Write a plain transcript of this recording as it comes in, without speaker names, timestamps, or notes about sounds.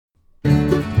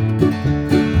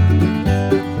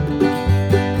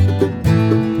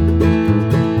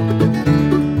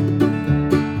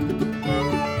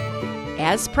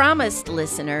As promised,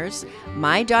 listeners,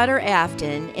 my daughter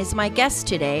Afton is my guest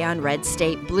today on Red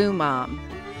State Blue Mom,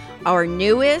 our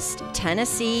newest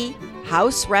Tennessee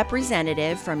House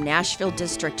representative from Nashville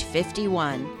District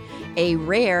 51, a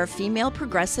rare female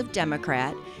progressive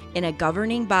Democrat in a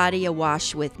governing body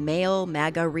awash with male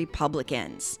MAGA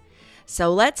Republicans.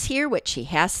 So let's hear what she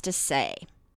has to say.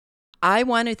 I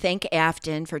want to thank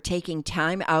Afton for taking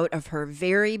time out of her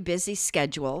very busy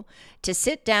schedule to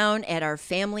sit down at our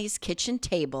family's kitchen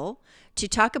table to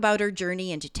talk about her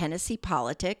journey into Tennessee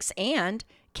politics and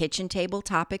kitchen table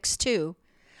topics too.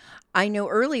 I know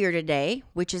earlier today,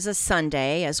 which is a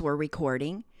Sunday as we're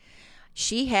recording,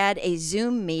 she had a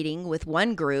Zoom meeting with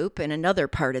one group in another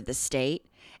part of the state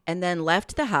and then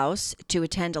left the house to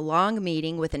attend a long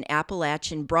meeting with an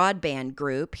Appalachian broadband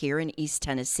group here in East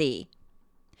Tennessee.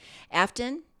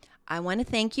 Afton, I want to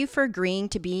thank you for agreeing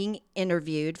to being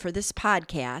interviewed for this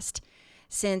podcast,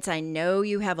 since I know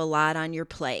you have a lot on your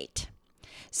plate.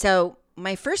 So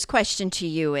my first question to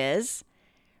you is,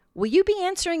 will you be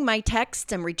answering my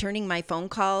texts and returning my phone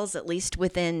calls at least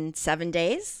within 7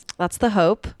 days? That's the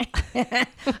hope.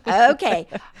 Okay.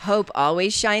 Hope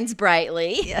always shines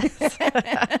brightly. Yes.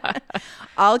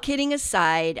 All kidding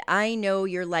aside, I know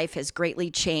your life has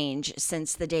greatly changed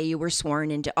since the day you were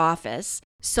sworn into office.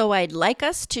 So I'd like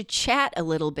us to chat a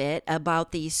little bit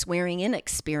about the swearing-in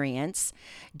experience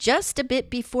just a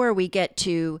bit before we get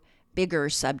to bigger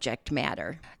subject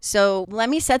matter. So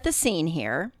let me set the scene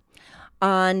here.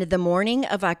 On the morning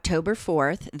of October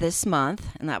 4th this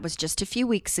month, and that was just a few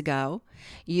weeks ago,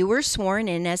 you were sworn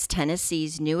in as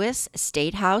Tennessee's newest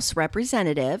State House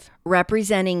representative,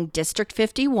 representing District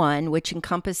 51, which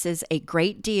encompasses a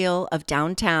great deal of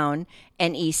downtown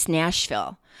and East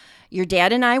Nashville. Your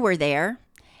dad and I were there.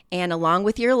 And along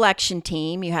with your election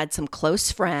team, you had some close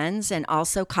friends and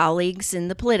also colleagues in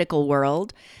the political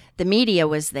world. The media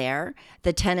was there.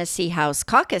 The Tennessee House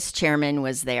Caucus chairman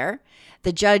was there.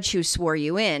 The judge who swore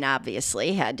you in,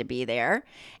 obviously, had to be there.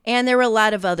 And there were a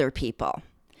lot of other people.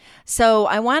 So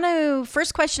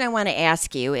first question I want to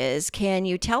ask you is, can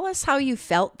you tell us how you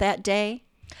felt that day?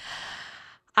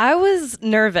 I was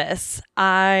nervous.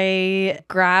 I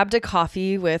grabbed a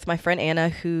coffee with my friend Anna,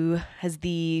 who is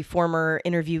the former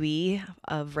interviewee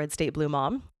of Red State Blue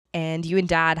Mom. And you and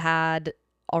Dad had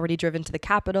already driven to the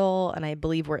Capitol, and I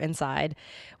believe we're inside.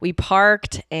 We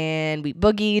parked and we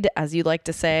boogied, as you like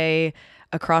to say,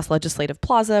 across Legislative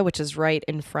Plaza, which is right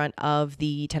in front of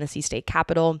the Tennessee State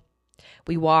Capitol.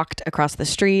 We walked across the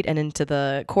street and into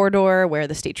the corridor where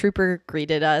the state trooper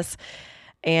greeted us.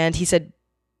 And he said,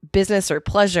 "Business or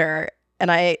pleasure?"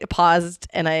 And I paused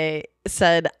and I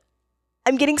said,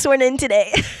 "I'm getting sworn in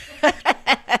today."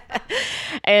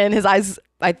 And his eyes,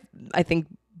 I think,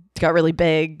 got really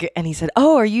big. And he said,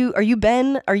 "Oh, are you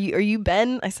Ben? Are you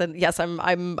Ben?" I said, "Yes,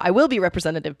 I will be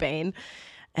Representative Bain."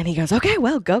 And he goes, "Okay,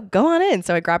 well, go on in."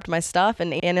 So I grabbed my stuff,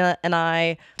 and Anna and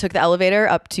I took the elevator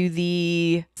up to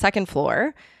the second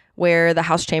floor where the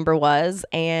House chamber was,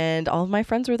 and all of my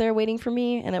friends were there waiting for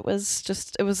me, and it was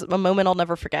a moment I'll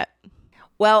never forget.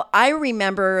 Well, I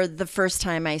remember the first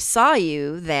time I saw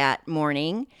you that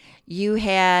morning, you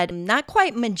had not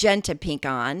quite magenta pink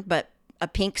on, but a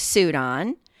pink suit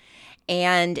on.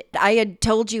 And I had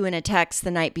told you in a text the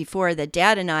night before that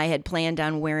Dad and I had planned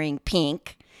on wearing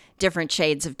pink, different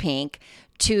shades of pink,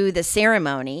 to the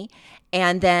ceremony.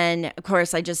 And then, of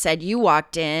course, I just said you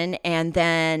walked in, and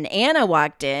then Anna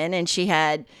walked in, and she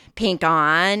had pink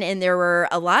on, and there were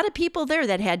a lot of people there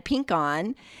that had pink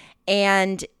on,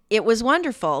 and it was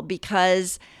wonderful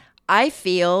because I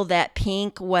feel that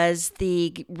pink was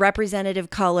the representative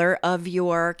color of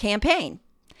your campaign,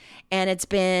 and it's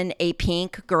been a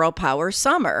pink girl power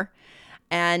summer.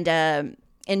 And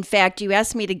in fact, you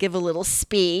asked me to give a little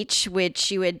speech,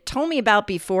 which you had told me about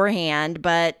beforehand,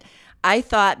 but I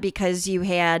thought because you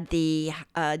had the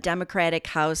Democratic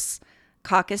House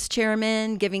Caucus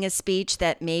chairman giving a speech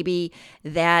that maybe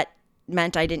that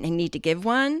meant I didn't need to give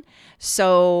one.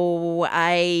 So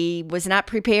I was not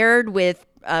prepared with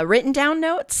written down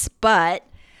notes, but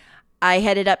I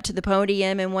headed up to the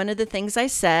podium, and one of the things I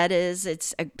said is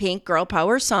it's a pink girl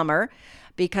power summer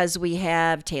because we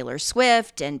have Taylor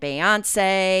Swift and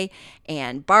Beyonce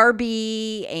and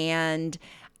Barbie and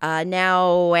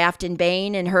now Afton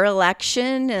Bain in her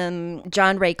election.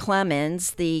 John Ray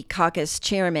Clemens, the caucus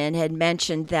chairman, had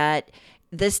mentioned that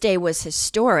this day was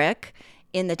historic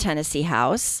in the Tennessee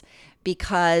House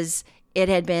because it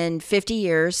had been 50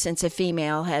 years since a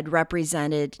female had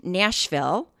represented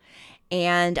Nashville.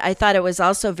 And I thought it was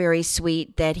also very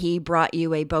sweet that he brought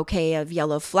you a bouquet of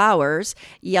yellow flowers,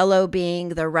 yellow being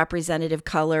the representative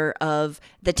color of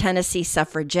the Tennessee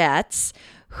suffragettes,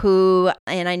 who,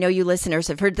 and I know you listeners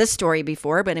have heard this story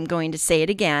before, but I'm going to say it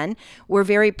again. We're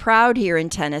very proud here in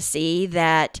Tennessee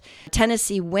that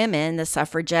Tennessee women, the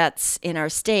suffragettes in our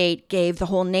state, gave the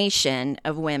whole nation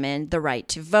of women the right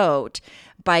to vote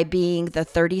by being the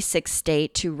 36th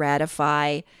state to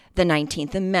ratify the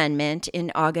 19th Amendment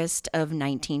in August of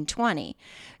 1920.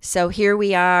 So here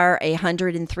we are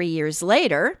 103 years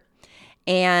later,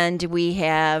 and we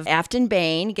have Afton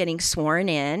Bain getting sworn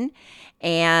in,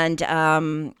 and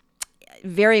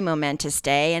very momentous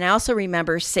day. And I also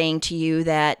remember saying to you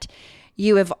that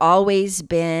you have always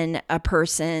been a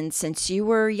person since you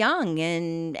were young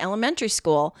in elementary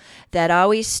school that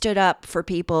always stood up for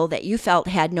people that you felt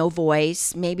had no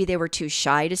voice. Maybe they were too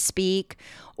shy to speak,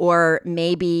 or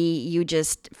maybe you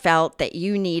just felt that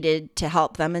you needed to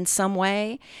help them in some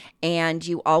way, and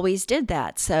you always did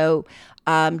that. So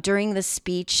during the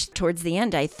speech towards the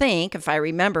end, I think, if I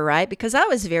remember right, because I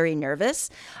was very nervous,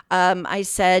 I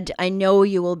said, I know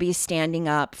you will be standing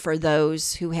up for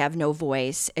those who have no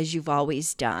voice, as you've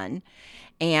always done,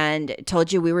 and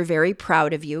told you we were very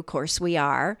proud of you. Of course we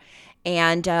are.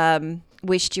 And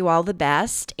wished you all the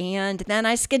best, and then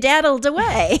I skedaddled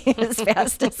away as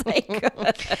fast as I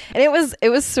could. And it was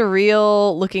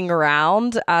surreal looking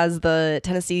around as the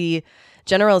Tennessee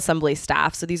General Assembly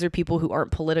staff. So these are people who aren't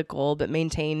political but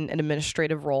maintain an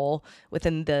administrative role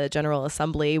within the General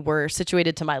Assembly, were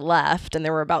situated to my left, and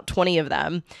there were about 20 of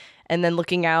them. And then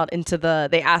looking out into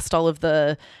they asked all of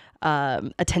the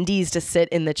attendees to sit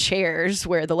in the chairs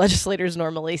where the legislators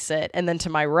normally sit. And then to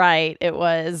my right, it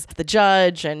was the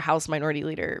judge and House Minority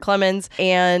Leader Clemens.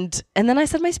 And then I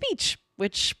said my speech,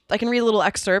 which I can read a little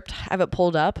excerpt. I have it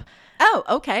pulled up. Oh,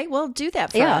 okay. Well, do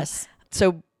that for us.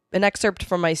 So an excerpt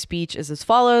from my speech is as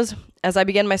follows. As I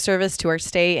begin my service to our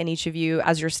state and each of you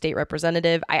as your state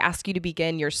representative, I ask you to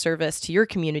begin your service to your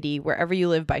community wherever you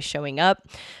live by showing up.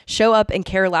 Show up and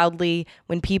care loudly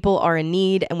when people are in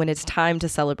need and when it's time to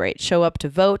celebrate. Show up to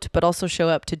vote, but also show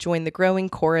up to join the growing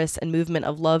chorus and movement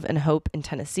of love and hope in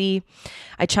Tennessee.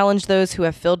 I challenge those who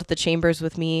have filled the chambers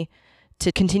with me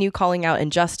to continue calling out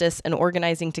injustice and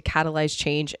organizing to catalyze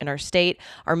change in our state.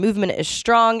 Our movement is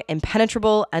strong,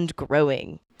 impenetrable, and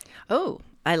growing. Oh,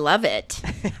 I love it.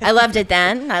 I loved it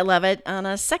then. I love it on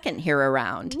a second here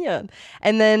around. Yeah.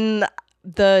 And then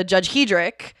the Judge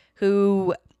Hedrick,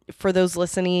 who, for those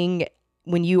listening,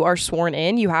 when you are sworn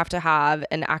in, you have to have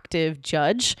an active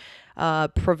judge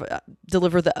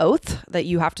deliver the oath that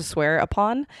you have to swear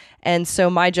upon. And so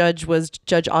my judge was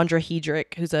Judge Andra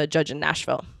Hedrick, who's a judge in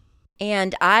Nashville.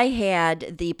 And I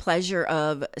had the pleasure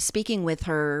of speaking with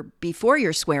her before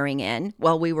your swearing in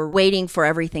while we were waiting for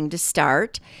everything to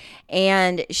start.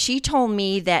 And she told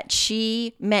me that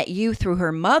she met you through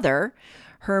her mother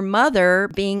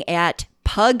being at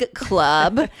Pug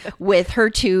Club with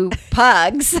her two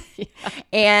pugs. Yeah.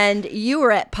 And you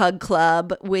were at Pug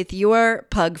Club with your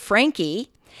pug, Frankie.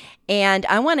 And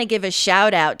I want to give a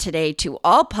shout out today to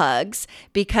all pugs,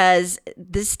 because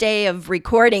this day of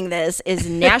recording this is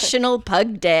National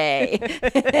Pug Day.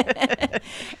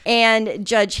 And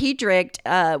Judge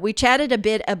Hedrick, we chatted a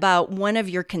bit about one of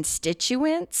your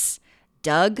constituents,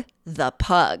 Doug the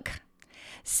Pug.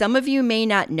 Some of you may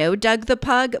not know Doug the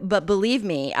Pug, but believe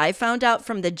me, I found out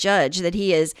from the judge that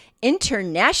he is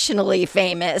internationally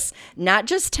famous, not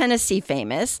just Tennessee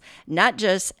famous, not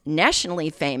just nationally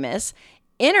famous,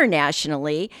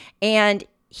 internationally. And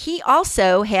he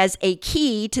also has a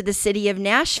key to the city of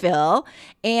Nashville,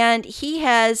 and he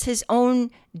has his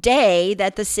own day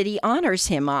that the city honors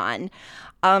him on.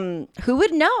 Who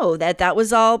would know that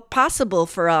was all possible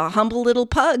for a humble little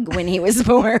pug when he was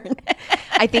born?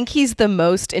 I think he's the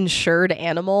most insured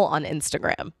animal on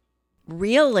Instagram.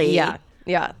 Really? Yeah.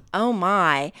 Oh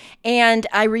my. And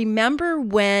I remember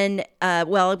when,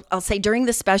 I'll say during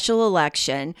the special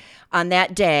election on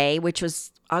that day, which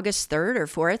was August 3rd or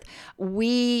 4th,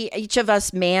 each of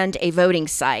us manned a voting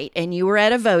site, and you were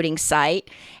at a voting site,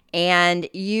 and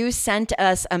you sent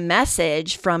us a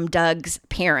message from Doug's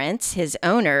parents, his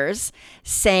owners,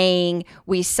 saying,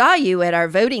 we saw you at our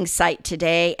voting site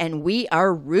today and we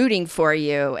are rooting for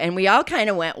you. And we all kind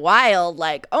of went wild,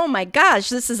 like, oh my gosh,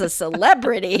 this is a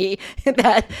celebrity.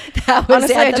 that was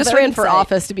honestly, I just ran for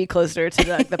office to be closer to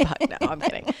Doug the Pug. No, I'm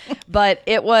kidding. But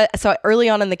it was, so early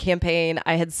on in the campaign,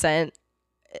 I had sent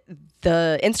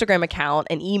the Instagram account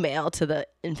an email to the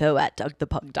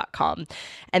info@dougthepug.com.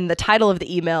 And the title of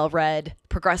the email read,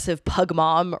 Progressive Pug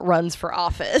Mom Runs for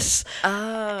Office.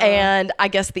 Oh. And I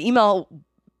guess the email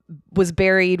was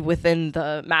buried within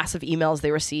the massive emails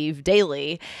they receive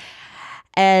daily.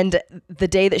 And the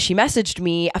day that she messaged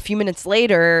me, a few minutes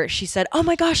later, she said, "Oh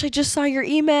my gosh, I just saw your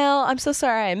email. I'm so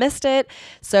sorry I missed it."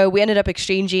 So we ended up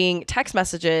exchanging text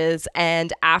messages.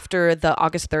 And after the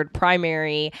August 3rd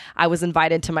primary, I was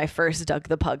invited to my first Doug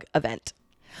the Pug event.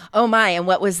 Oh my, and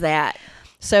what was that?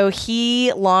 So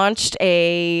he launched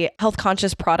a health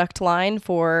conscious product line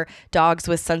for dogs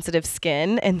with sensitive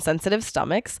skin and sensitive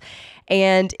stomachs.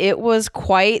 And it was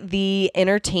quite the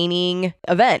entertaining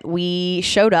event. We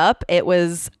showed up. It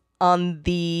was on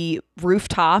the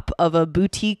rooftop of a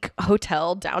boutique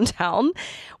hotel downtown.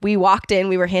 We walked in,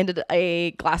 we were handed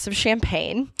a glass of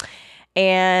champagne.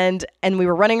 And we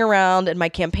were running around, and my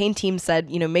campaign team said,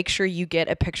 make sure you get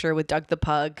a picture with Doug the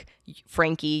Pug,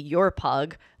 Frankie, your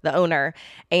pug, the owner.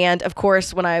 And of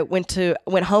course, when I went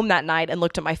home that night and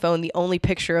looked at my phone, the only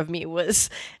picture of me was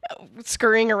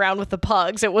scurrying around with the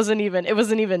pugs. It was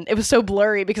so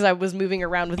blurry because I was moving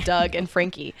around with Doug and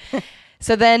Frankie.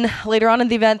 So then later on in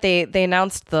the event, they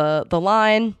announced the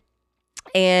line.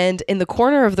 And in the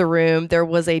corner of the room, there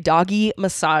was a doggy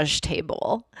massage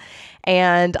table.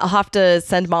 And I'll have to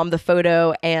send Mom the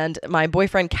photo. And my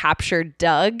boyfriend captured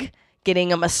Doug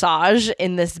getting a massage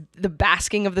in the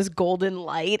basking of this golden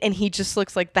light. And he just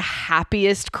looks like the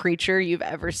happiest creature you've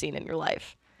ever seen in your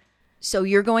life. So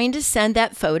you're going to send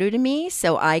that photo to me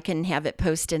so I can have it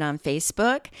posted on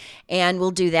Facebook, and we'll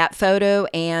do that photo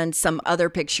and some other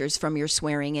pictures from your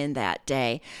swearing in that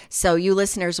day. So you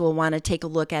listeners will want to take a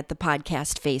look at the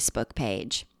podcast Facebook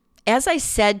page. As I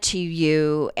said to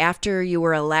you after you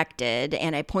were elected,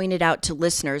 and I pointed out to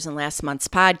listeners in last month's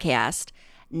podcast,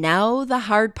 now the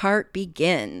hard part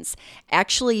begins,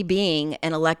 actually being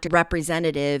an elected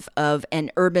representative of an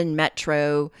urban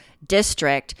metro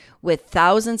district with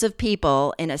thousands of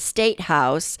people in a state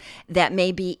house that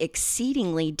may be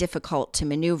exceedingly difficult to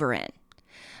maneuver in.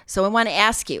 So I want to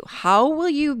ask you, how will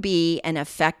you be an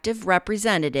effective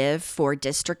representative for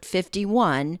District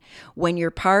 51 when you're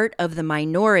part of the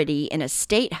minority in a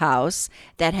state house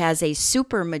that has a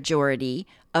supermajority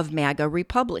of MAGA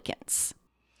Republicans?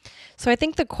 So I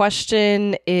think the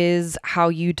question is how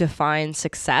you define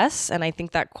success, and I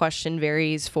think that question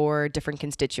varies for different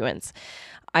constituents.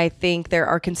 I think there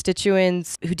are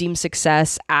constituents who deem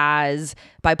success as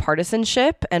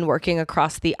bipartisanship and working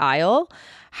across the aisle.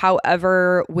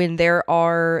 However, when there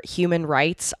are human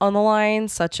rights on the line,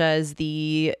 such as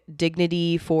the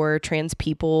dignity for trans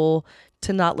people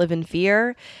to not live in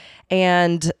fear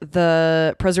and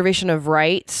the preservation of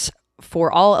rights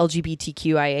for all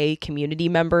LGBTQIA community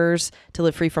members to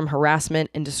live free from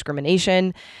harassment and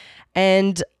discrimination,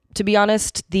 and to be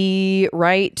honest, the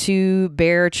right to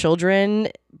bear children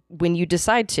when you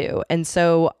decide to. And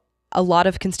so a lot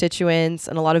of constituents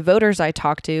and a lot of voters I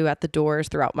talked to at the doors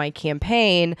throughout my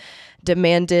campaign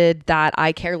demanded that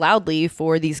I care loudly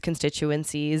for these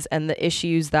constituencies and the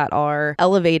issues that are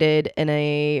elevated in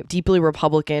a deeply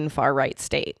Republican far-right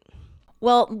state.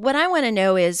 Well, what I want to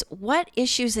know is, what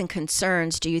issues and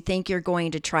concerns do you think you're going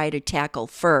to try to tackle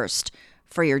first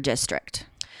for your district?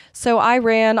 So I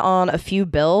ran on a few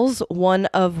bills, one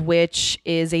of which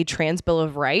is a trans bill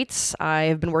of rights. I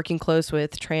have been working close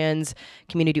with trans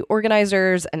community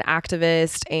organizers and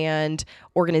activists and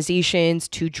organizations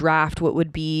to draft what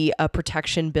would be a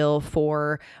protection bill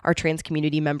for our trans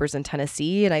community members in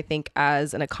Tennessee. And I think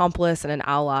as an accomplice and an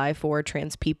ally for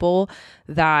trans people,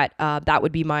 that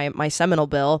would be my seminal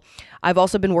bill. I've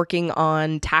also been working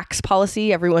on tax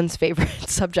policy, everyone's favorite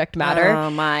subject matter.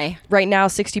 Oh my. Right now,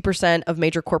 60% of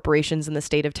major corporations in the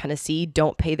state of Tennessee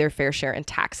don't pay their fair share in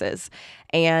taxes.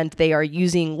 And they are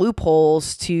using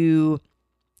loopholes to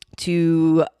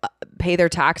pay their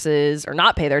taxes or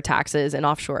not pay their taxes in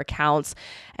offshore accounts.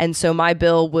 And so my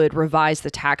bill would revise the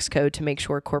tax code to make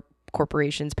sure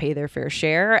corporations pay their fair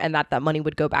share, and that money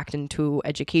would go back into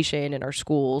education in our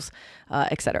schools,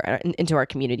 et cetera, into our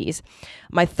communities.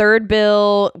 My third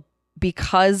bill,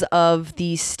 because of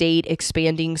the state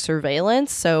expanding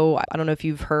surveillance. So I don't know if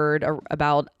you've heard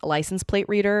about license plate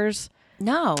readers.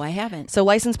 No, I haven't. So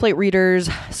license plate readers,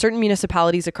 certain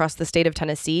municipalities across the state of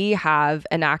Tennessee have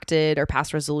enacted or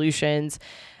passed resolutions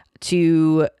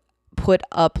to put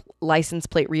up license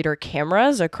plate reader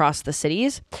cameras across the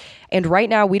cities. And right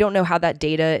now, we don't know how that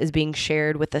data is being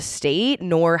shared with the state,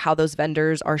 nor how those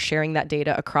vendors are sharing that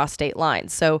data across state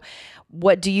lines. So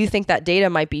what do you think that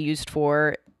data might be used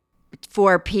for?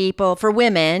 For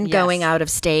women Yes. going out of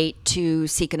state to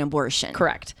seek an abortion.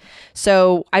 Correct.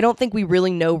 So I don't think we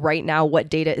really know right now what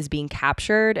data is being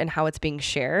captured and how it's being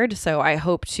shared. So I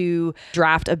hope to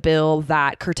draft a bill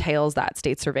that curtails that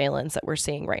state surveillance that we're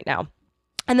seeing right now.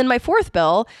 And then my fourth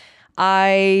bill,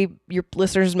 Your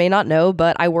listeners may not know,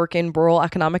 but I work in rural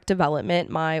economic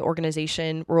development. My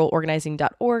organization,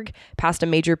 ruralorganizing.org, passed a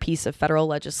major piece of federal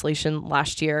legislation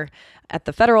last year at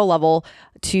the federal level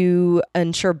to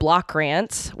ensure block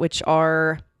grants, which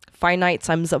are finite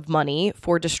sums of money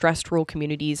for distressed rural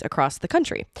communities across the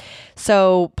country.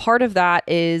 So part of that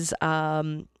is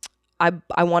I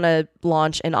want to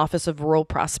launch an Office of Rural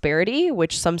Prosperity,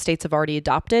 which some states have already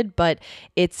adopted, but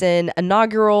it's an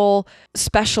inaugural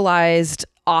specialized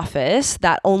office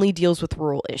that only deals with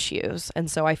rural issues. And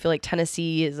so I feel like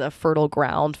Tennessee is a fertile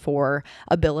ground for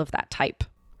a bill of that type.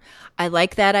 I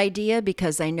like that idea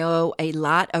because I know a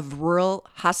lot of rural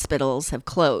hospitals have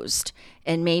closed.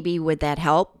 And maybe would that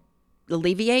help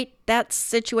alleviate that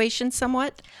situation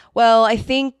somewhat? Well, I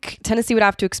think Tennessee would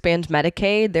have to expand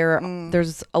Medicaid.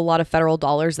 There's a lot of federal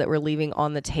dollars that we're leaving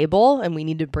on the table, and we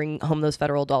need to bring home those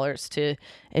federal dollars to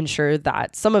ensure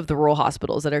that some of the rural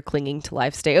hospitals that are clinging to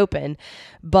life stay open.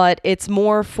 But it's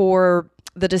more for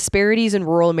the disparities in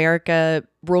rural America.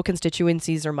 Rural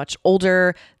constituencies are much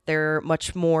older. They're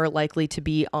much more likely to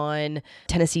be on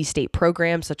Tennessee state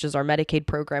programs, such as our Medicaid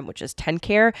program, which is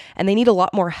TennCare, and they need a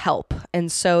lot more help.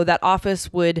 And so that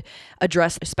office would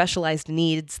address specialized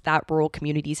needs that rural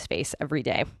communities face every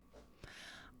day.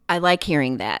 I like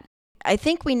hearing that. I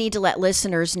think we need to let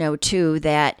listeners know, too,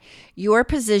 that your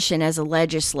position as a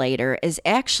legislator is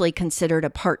actually considered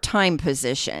a part-time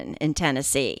position in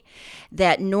Tennessee,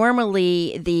 that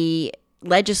normally the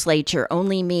legislature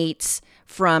only meets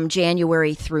from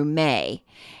January through May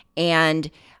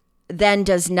and then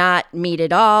does not meet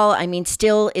at all. I mean,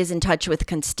 still is in touch with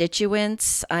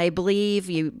constituents, I believe,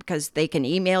 because they can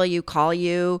email you, call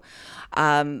you,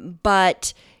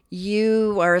 but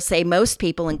you, or say most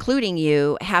people, including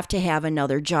you, have to have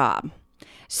another job.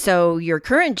 So your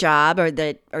current job, or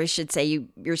I should say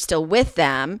you're still with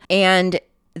them, and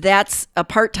that's a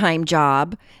part-time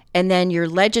job. And then your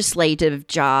legislative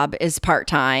job is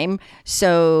part-time.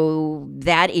 So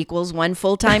that equals one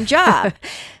full-time job.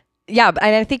 Yeah,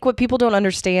 and I think what people don't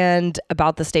understand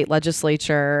about the state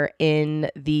legislature in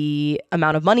the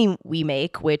amount of money we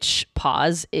make, which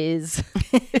is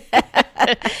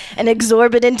an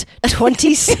exorbitant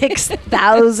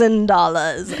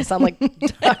 $26,000. I sound like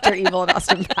Dr. Evil and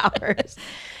Austin Powers.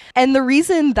 And the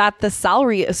reason that the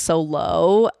salary is so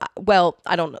low, well,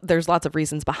 I don't know, there's lots of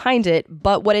reasons behind it,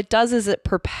 but what it does is it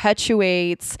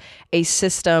perpetuates a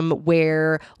system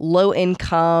where low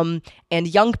income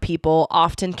and young people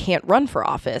often can't run for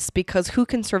office because who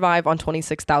can survive on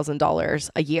 $26,000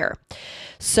 a year?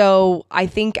 So I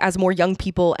think as more young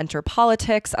people enter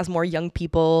politics, as more young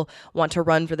people want to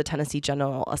run for the Tennessee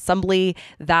General Assembly,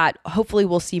 that hopefully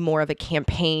we'll see more of a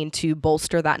campaign to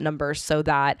bolster that number so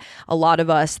that a lot of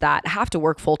us that have to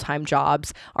work full-time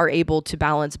jobs are able to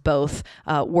balance both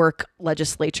work,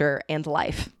 legislature, and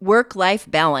life.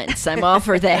 Work-life balance. I'm all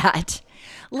for that.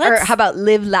 Or how about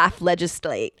live, laugh,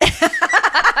 legislate?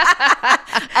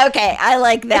 Okay, I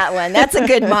like that one. That's a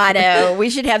good motto. We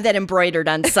should have that embroidered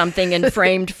on something and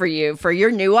framed for you for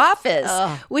your new office,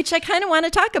 which I kind of want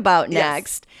to talk about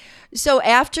next. So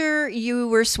after you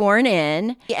were sworn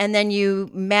in and then you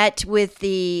met with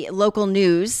the local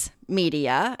news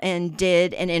media and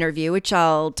did an interview, which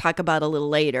I'll talk about a little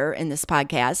later in this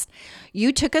podcast,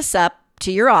 you took us up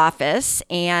to your office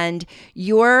and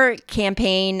your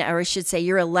campaign, or I should say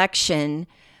your election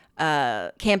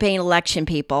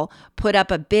people put up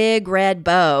a big red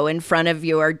bow in front of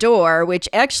your door, which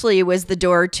actually was the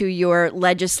door to your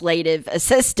legislative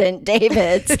assistant,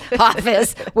 David's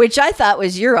office, which I thought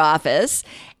was your office.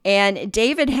 And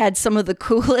David had some of the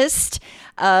coolest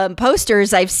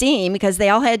posters I've seen because they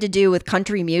all had to do with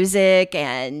country music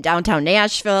and downtown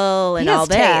Nashville and all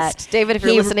that. Taste. David, if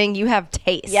you're listening, you have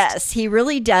taste. Yes, he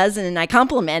really does. And I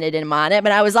complimented him on it.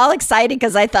 But I was all excited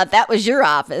because I thought that was your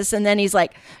office. And then he's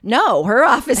like, no, her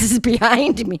office is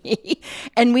behind me.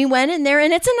 And we went in there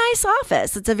and it's a nice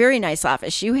office. It's a very nice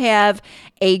office. You have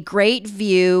a great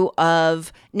view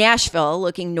of Nashville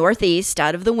looking northeast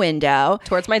out of the window.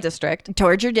 Towards my district.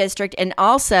 Towards your district. And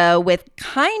also with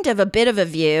kind of a bit of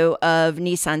a view of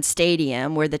Nissan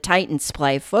Stadium where the Titans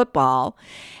play football.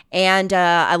 And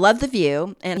I love the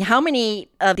view. And how many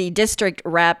of the district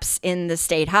reps in the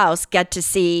state house get to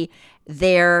see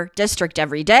their district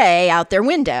every day out their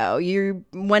window? You're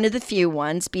one of the few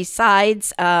ones.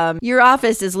 Besides, your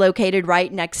office is located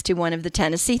right next to one of the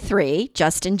Tennessee Three,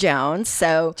 Justin Jones.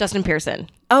 So Justin Pearson.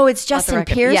 Oh, it's Justin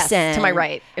Pearson. Yes, to my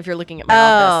right, if you're looking at my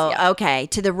office. Yeah. Okay,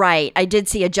 to the right. I did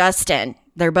see a Justin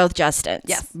They're both Justins.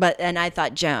 Yes. And I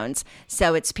thought Jones.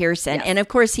 So it's Pearson. Yes. And of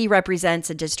course, he represents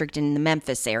a district in the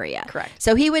Memphis area. Correct.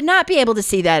 So he would not be able to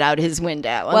see that out his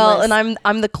window. Well, and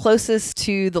I'm the closest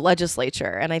to the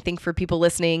legislature, and I think for people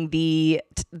listening, the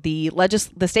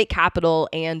state capitol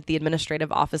and the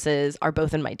administrative offices are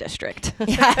both in my district.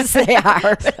 Yes, they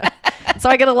are. So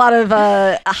I get a lot of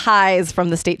highs from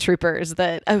the state troopers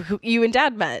that who you and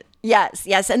Dad met.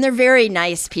 Yes, and they're very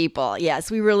nice people. Yes,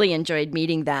 we really enjoyed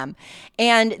meeting them.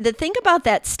 And the thing about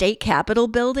that state capitol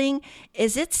building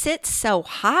is it sits so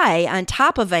high on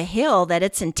top of a hill that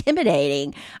it's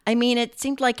intimidating. I mean, it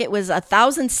seemed like it was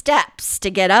 1,000 steps to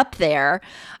get up there,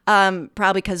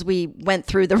 probably because we went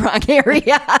through the wrong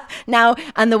area. Now,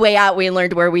 on the way out, we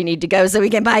learned where we need to go so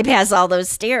we can bypass all those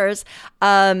stairs.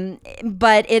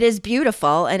 But it is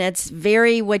beautiful, and it's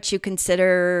very what you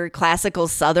consider classical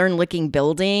Southern-looking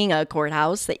building, a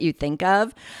courthouse that you think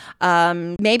of.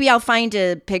 Maybe I'll find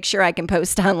a picture I can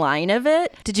post online of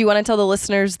it. Did you want to tell the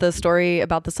listeners the story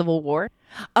about the Civil War?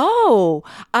 Oh,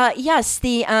 yes.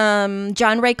 The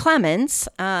John Ray Clemens,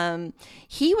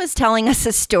 he was telling us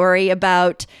a story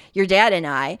about your dad and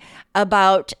I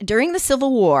about during the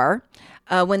Civil War,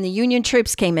 when the Union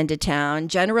troops came into town,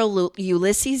 General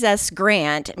Ulysses S.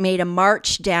 Grant made a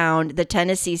march down the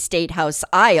Tennessee State House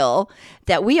aisle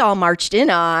that we all marched in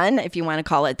on, if you want to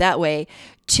call it that way,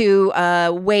 to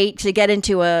wait to get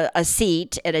into a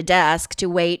seat at a desk to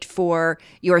wait for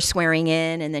your swearing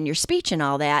in and then your speech and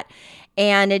all that.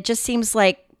 And it just seems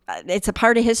like it's a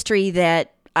part of history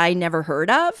that I never heard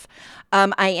of.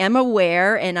 I am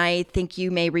aware, and I think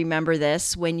you may remember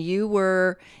this, when you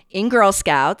were in Girl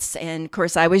Scouts, and of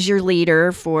course I was your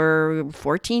leader for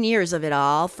 14 years of it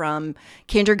all, from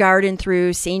kindergarten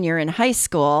through senior in high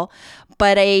school.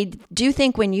 But I do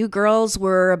think when you girls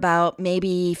were about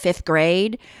maybe fifth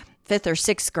or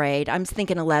sixth grade, I'm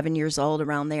thinking 11 years old,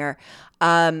 around there,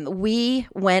 we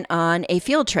went on a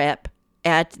field trip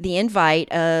at the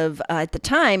invite of, at the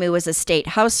time, it was a state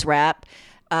house rep,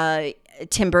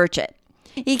 Tim Burchett.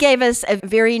 He gave us a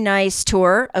very nice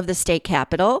tour of the state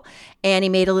capitol, and he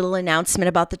made a little announcement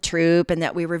about the troop and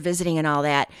that we were visiting and all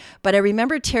that. But I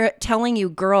remember telling you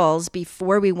girls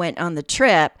before we went on the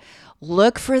trip,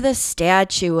 look for the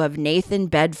statue of Nathan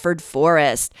Bedford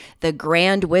Forrest, the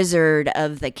grand wizard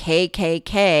of the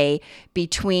KKK,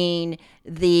 between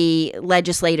the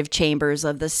legislative chambers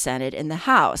of the Senate and the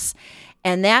House.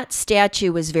 And that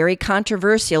statue was very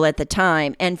controversial at the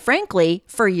time, and frankly,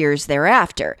 for years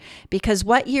thereafter. Because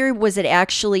what year was it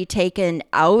actually taken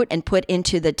out and put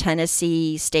into the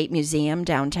Tennessee State Museum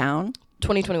downtown?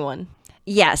 2021.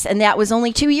 Yes, and that was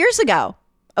only 2 years ago.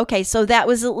 Okay, so that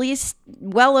was at least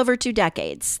well over 2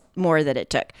 decades more that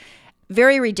it took.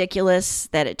 Very ridiculous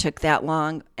that it took that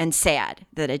long, and sad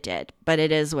that it did, but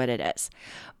it is what it is.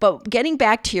 But getting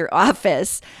back to your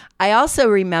office, I also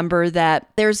remember that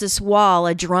there's this wall,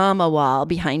 a drama wall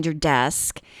behind your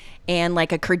desk, and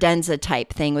like a credenza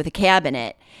type thing with a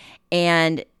cabinet.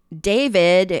 And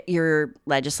David, your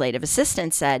legislative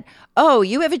assistant, said, "Oh,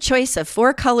 you have a choice of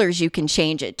 4 colors you can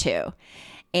change it to."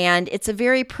 And it's a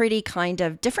very pretty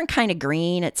different kind of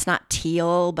green. It's not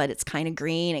teal, but it's kind of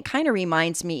green. It kind of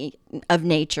reminds me of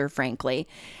nature, frankly.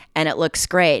 And it looks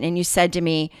great. And you said to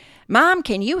me, "Mom,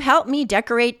 can you help me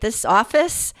decorate this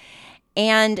office?"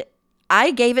 And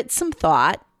I gave it some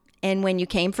thought. And when you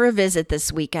came for a visit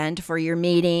this weekend for your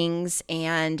meetings,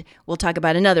 and we'll talk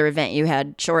about another event you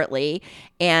had shortly,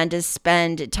 and to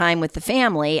spend time with the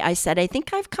family, I said, I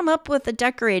think I've come up with a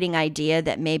decorating idea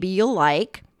that maybe you'll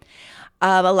like.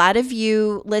 A lot of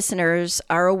you listeners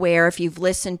are aware, if you've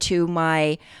listened to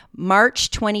my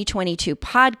March 2022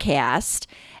 podcast,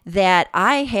 that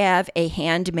I have a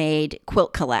handmade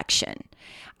quilt collection.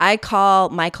 I call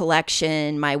my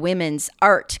collection my women's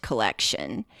art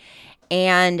collection.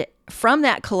 And from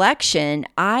that collection,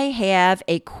 I have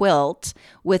a quilt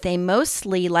with a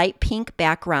mostly light pink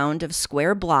background of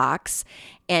square blocks,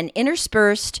 and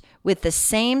interspersed with the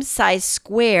same size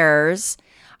squares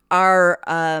are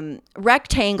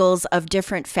rectangles of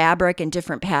different fabric and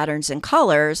different patterns and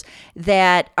colors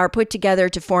that are put together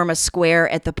to form a square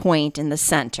at the point in the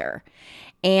center.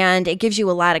 And it gives you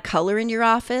a lot of color in your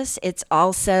office. It's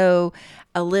also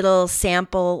a little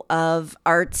sample of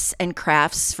arts and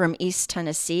crafts from East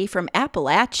Tennessee, from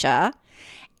Appalachia.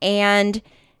 And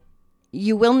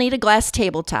you will need a glass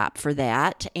tabletop for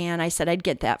that. And I said I'd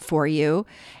get that for you.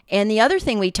 And the other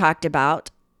thing we talked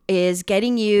about is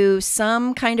getting you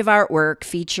some kind of artwork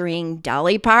featuring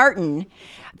Dolly Parton,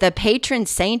 the patron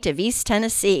saint of East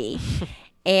Tennessee.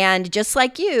 And just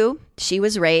like you, she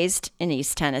was raised in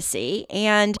East Tennessee.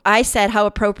 And I said, how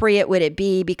appropriate would it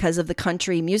be because of the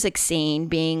country music scene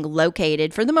being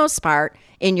located, for the most part,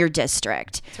 in your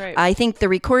district? That's right. I think the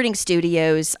recording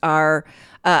studios are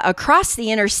across the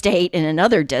interstate in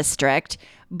another district,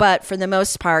 but for the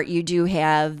most part, you do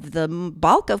have the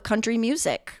bulk of country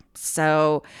music.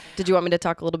 So, did you want me to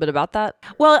talk a little bit about that?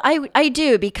 Well, I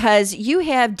do, because you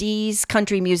have Dee's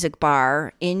Country Music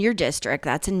Bar in your district.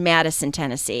 That's in Madison,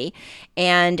 Tennessee.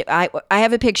 And I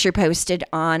have a picture posted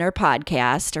on our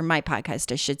podcast, or my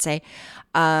podcast, I should say.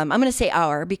 I'm going to say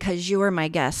our, because you are my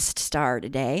guest star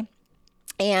today.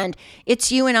 And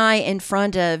it's you and I in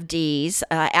front of Dee's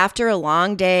after a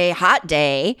long day, hot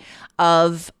day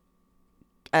of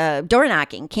door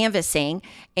knocking, canvassing,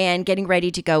 and getting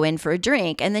ready to go in for a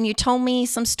drink. And then you told me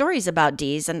some stories about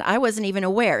Dee's, and I wasn't even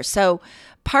aware. So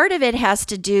part of it has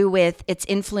to do with its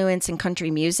influence in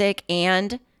country music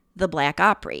and the Black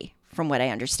Opry, from what I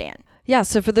understand. Yeah,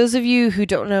 so for those of you who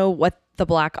don't know what the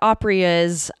Black Opry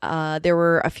is, there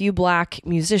were a few Black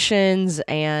musicians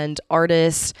and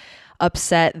artists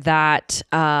upset that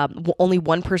only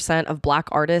 1% of Black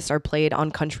artists are played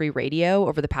on country radio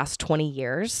over the past 20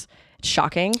 years.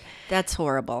 Shocking. That's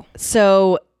horrible.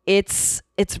 So it's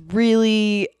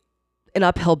really an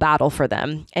uphill battle for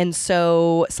them. And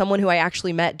so someone who I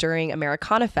actually met during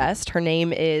Americana Fest, her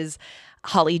name is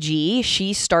Holly G.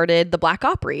 She started the Black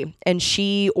Opry, and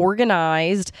she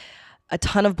organized a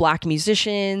ton of Black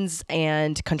musicians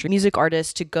and country music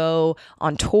artists to go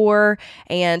on tour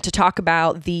and to talk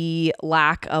about the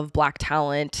lack of Black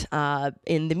talent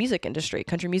in the music industry,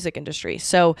 country music industry.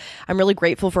 So I'm really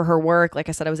grateful for her work. Like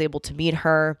I said, I was able to meet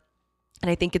her.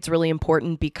 And I think it's really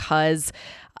important because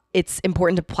it's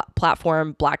important to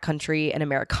platform Black country and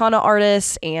Americana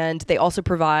artists, and they also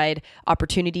provide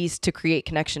opportunities to create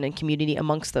connection and community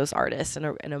amongst those artists in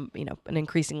an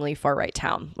increasingly far right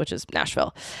town, which is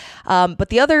Nashville. But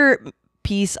the other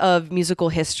piece of musical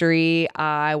history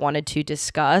I wanted to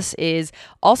discuss is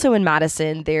also in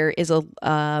Madison. There is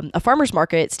a farmer's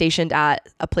market stationed at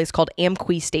a place called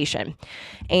Amqui Station.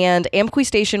 And Amqui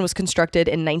Station was constructed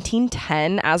in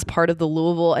 1910 as part of the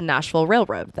Louisville and Nashville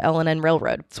Railroad, the L&N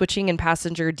Railroad, switching and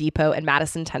passenger depot in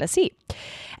Madison, Tennessee.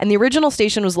 And the original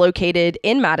station was located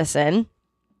in Madison.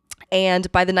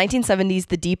 And by the 1970s,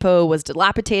 the depot was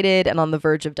dilapidated and on the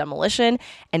verge of demolition.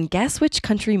 And guess which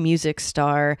country music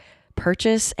star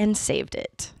purchased and saved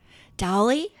it?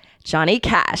 Dolly? Johnny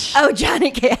Cash. Oh,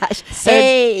 Johnny Cash. So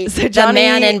the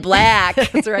Man in Black.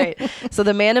 That's right. So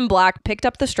the Man in Black picked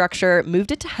up the structure,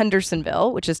 moved it to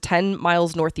Hendersonville, which is 10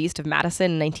 miles northeast of Madison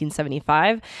in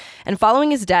 1975. And following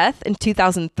his death in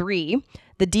 2003,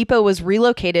 the depot was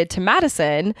relocated to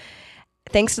Madison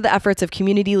thanks to the efforts of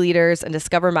community leaders and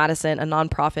Discover Madison, a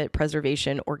nonprofit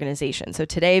preservation organization. So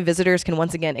today, visitors can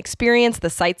once again experience the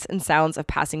sights and sounds of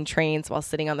passing trains while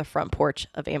sitting on the front porch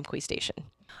of Amqui Station.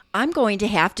 I'm going to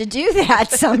have to do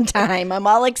that sometime. I'm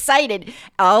all excited.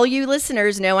 All you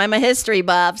listeners know I'm a history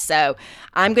buff, so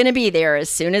I'm going to be there as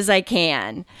soon as I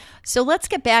can. So let's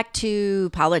get back to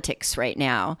politics right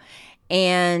now.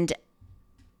 And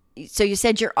so you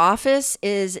said your office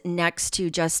is next to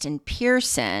Justin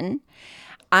Pearson.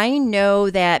 I know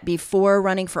that before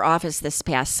running for office this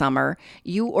past summer,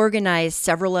 you organized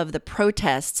several of the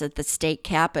protests at the state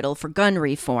capitol for gun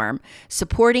reform,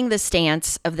 supporting the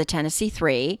stance of the Tennessee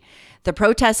Three, the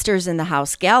protesters in the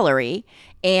House Gallery,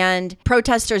 and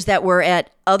protesters that were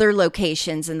at other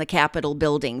locations in the Capitol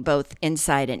building, both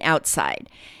inside and outside.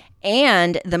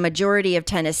 And the majority of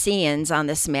Tennesseans on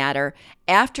this matter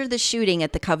after the shooting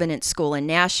at the Covenant School in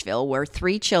Nashville, where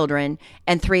 3 children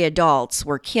and 3 adults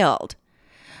were killed.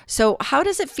 So how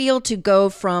does it feel to go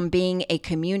from being a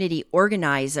community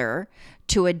organizer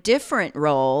to a different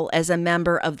role as a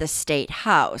member of the state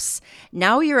house?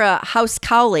 Now you're a house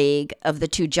colleague of the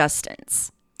 2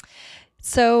 Justins.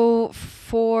 So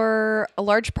for a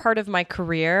large part of my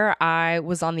career, I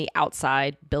was on the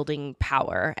outside building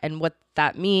power. And what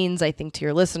that means, I think, to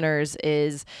your listeners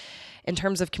is in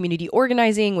terms of community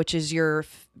organizing, which is you're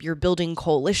building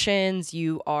coalitions,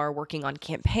 you are working on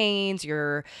campaigns,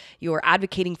 you're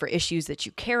advocating for issues that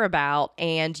you care about,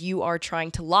 and you are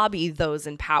trying to lobby those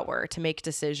in power to make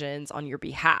decisions on your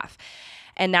behalf.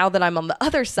 And now that I'm on the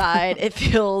other side, it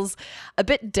feels a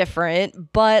bit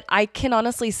different, but I can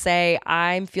honestly say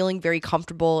I'm feeling very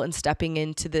comfortable in stepping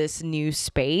into this new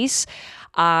space.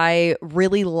 I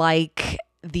really like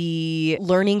the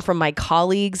learning from my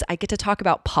colleagues. I get to talk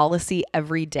about policy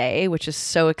every day, which is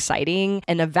so exciting,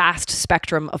 and a vast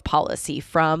spectrum of policy,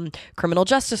 from criminal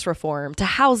justice reform to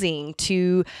housing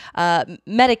to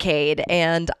Medicaid.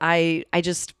 And I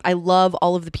love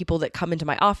all of the people that come into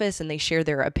my office and they share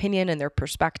their opinion and their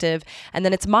perspective. And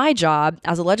then it's my job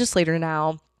as a legislator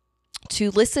now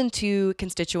to listen to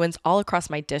constituents all across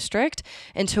my district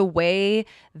and to weigh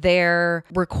their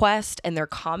request and their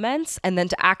comments and then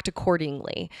to act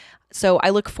accordingly. So I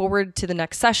look forward to the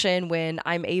next session when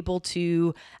I'm able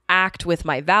to act with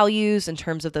my values in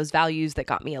terms of those values that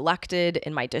got me elected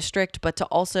in my district, but to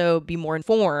also be more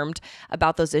informed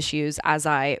about those issues as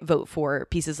I vote for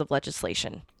pieces of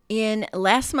legislation. In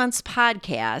last month's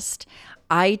podcast,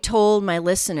 I told my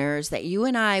listeners that you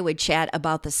and I would chat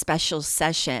about the special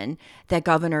session that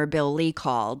Governor Bill Lee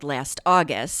called last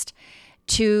August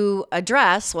to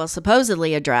address, well,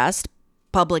 supposedly addressed,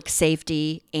 public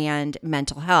safety and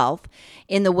mental health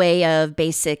in the way of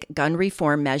basic gun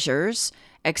reform measures,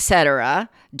 etc.,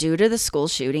 due to the school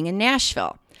shooting in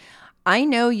Nashville. I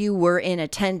know you were in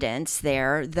attendance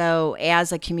there, though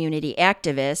as a community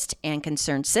activist and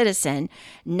concerned citizen,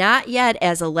 not yet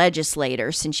as a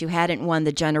legislator since you hadn't won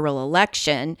the general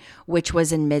election, which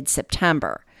was in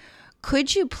mid-September.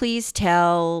 Could you please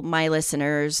tell my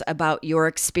listeners about your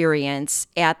experience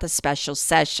at the special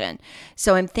session?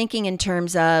 So I'm thinking in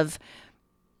terms of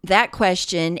that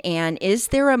question, and is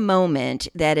there a moment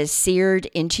that is seared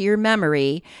into your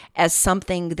memory as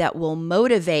something that will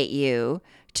motivate you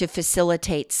to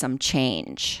facilitate some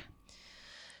change?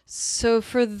 So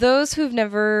for those who've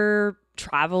never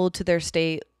traveled to their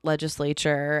state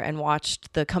legislature and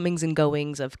watched the comings and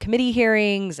goings of committee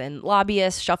hearings and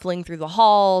lobbyists shuffling through the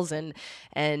halls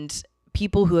and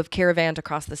people who have caravanned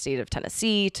across the state of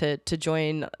Tennessee to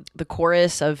join the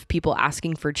chorus of people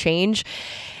asking for change,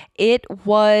 it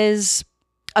was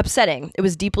upsetting. It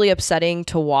was deeply upsetting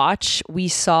to watch. We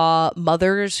saw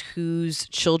mothers whose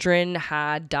children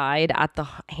had died at the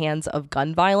hands of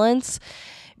gun violence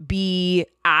be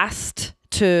asked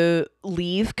to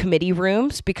leave committee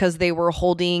rooms because they were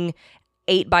holding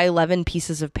 8x11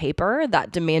 pieces of paper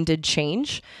that demanded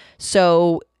change.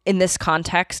 So in this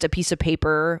context, a piece of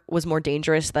paper was more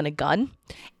dangerous than a gun.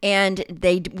 And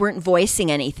they weren't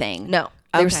voicing anything. No,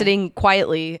 they were sitting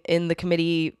quietly in the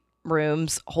committee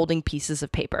rooms holding pieces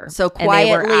of paper. So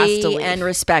quietly and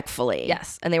respectfully.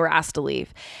 Yes, and they were asked to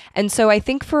leave. And so I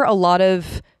think for a lot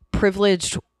of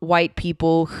privileged white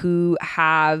people who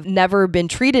have never been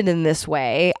treated in this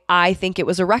way, I think it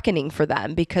was a reckoning for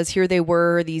them, because here they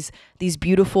were, these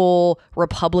beautiful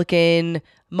Republican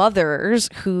mothers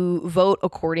who vote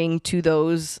according to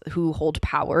those who hold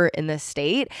power in this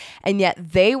state, and yet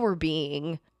they were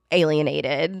being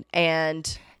alienated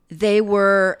and they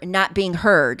were not being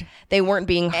heard. They weren't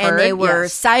being heard. And they were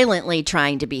silently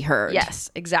trying to be heard.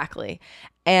 Yes, exactly.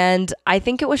 And I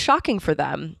think it was shocking for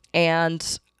them.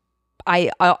 And I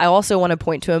also want to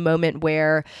point to a moment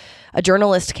where a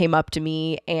journalist came up to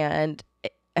me and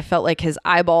I felt like his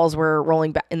eyeballs were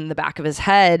rolling back in the back of his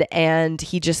head. And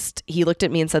he looked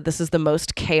at me and said, "This is the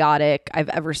most chaotic I've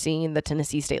ever seen the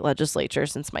Tennessee state legislature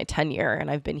since my tenure." And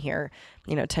I've been here,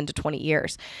 10 to 20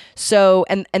 years. So,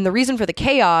 and the reason for the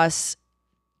chaos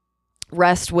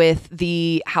rest with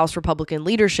the House Republican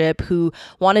leadership, who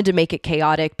wanted to make it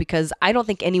chaotic because I don't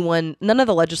think none of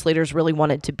the legislators really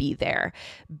wanted to be there.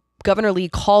 Governor Lee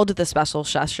called the special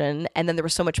session, and then there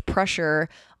was so much pressure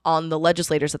on the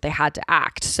legislators that they had to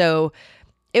act. So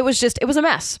it was a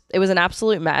mess. It was an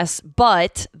absolute mess.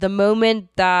 But the moment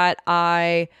that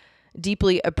I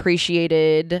deeply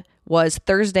appreciated was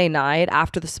Thursday night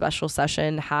after the special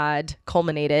session had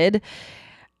culminated.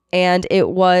 And it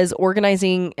was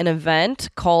organizing an event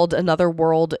called Another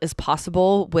World is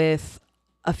Possible with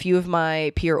a few of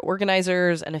my peer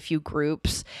organizers and a few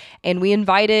groups. And we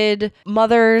invited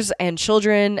mothers and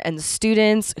children and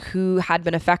students who had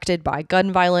been affected by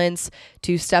gun violence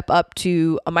to step up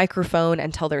to a microphone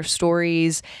and tell their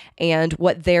stories and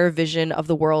what their vision of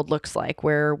the world looks like,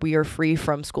 where we are free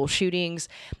from school shootings.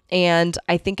 And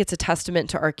I think it's a testament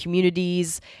to our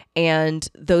communities and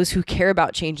those who care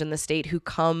about change in the state, who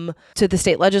come to the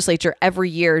state legislature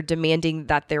every year demanding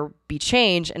that there be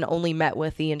change, and only met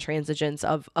with the intransigence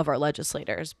of our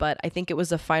legislators. But I think it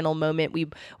was a final moment.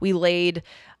 We laid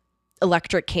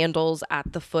electric candles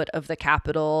at the foot of the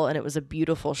Capitol, and it was a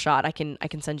beautiful shot. I can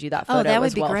send you that photo that would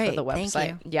as be well great. for the website.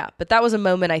 Thank you. Yeah, but that was a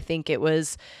moment. I think it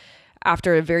was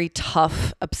after a very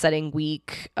tough, upsetting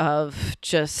week of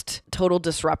just total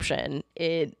disruption.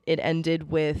 It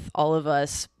ended with all of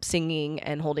us singing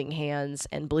and holding hands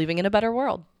and believing in a better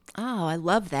world. Oh, I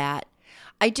love that.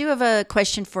 I do have a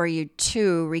question for you,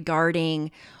 too,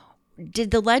 regarding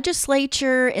did the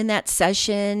legislature in that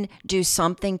session do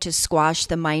something to squash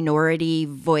the minority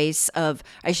voice of,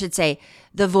 I should say,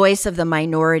 the voice of the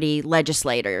minority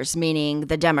legislators, meaning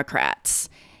the Democrats?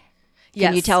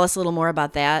 Can you tell us a little more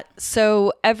about that?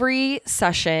 So every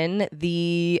session,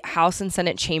 the House and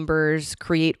Senate chambers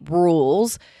create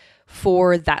rules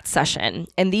for that session.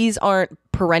 And these aren't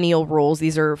perennial rules.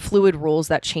 These are fluid rules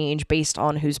that change based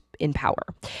on who's in power.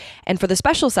 And for the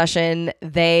special session,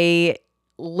 they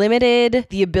limited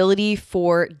the ability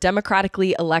for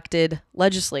democratically elected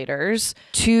legislators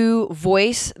to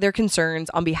voice their concerns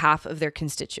on behalf of their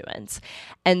constituents.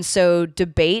 And so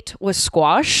debate was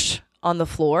squashed on the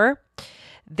floor.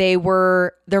 Their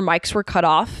mics were cut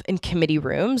off in committee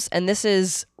rooms, and this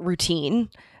is routine.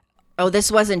 Oh,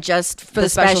 this wasn't just for the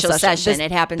special session.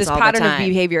 It happens all the time. This pattern of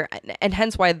behavior, and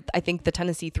hence why I think the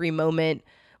Tennessee 3 moment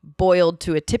boiled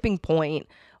to a tipping point,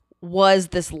 was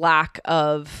this lack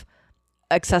of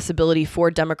accessibility for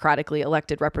democratically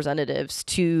elected representatives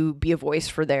to be a voice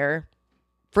for their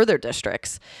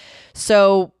districts.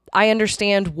 So I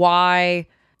understand why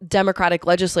Democratic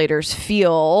legislators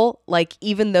feel like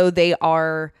even though they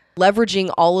are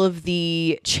leveraging all of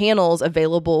the channels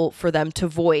available for them to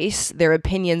voice their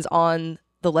opinions on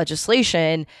the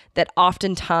legislation, that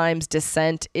oftentimes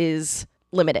dissent is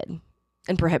limited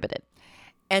and prohibited.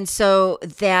 And so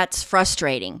that's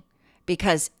frustrating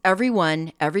because every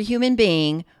human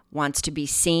being wants to be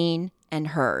seen and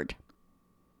heard.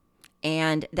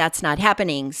 And that's not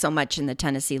happening so much in the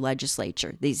Tennessee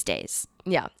legislature these days.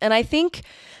 Yeah. And I think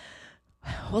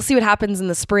we'll see what happens in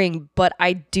the spring, but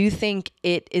I do think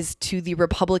it is to the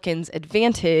Republicans'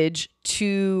 advantage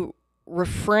to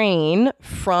refrain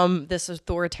from this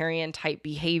authoritarian type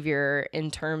behavior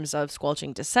in terms of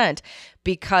squelching dissent,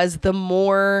 because the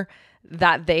more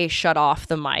that they shut off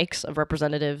the mics of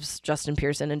Representatives Justin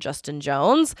Pearson and Justin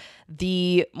Jones,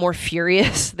 the more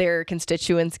furious their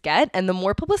constituents get and the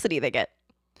more publicity they get.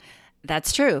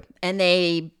 That's true. And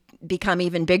they become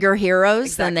even bigger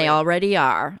heroes than they already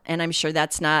are. And I'm sure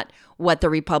that's not what the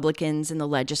Republicans in the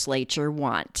legislature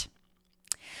want.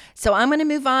 So I'm going to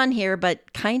move on here,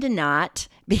 but kind of not,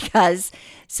 because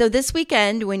so this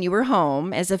weekend when you were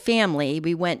home as a family,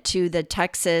 we went to the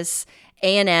Texas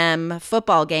A&M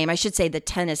football game. I should say the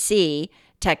Tennessee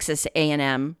Texas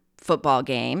A&M football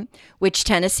game, which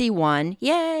Tennessee won.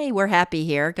 Yay, we're happy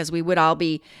here because we would all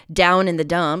be down in the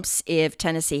dumps if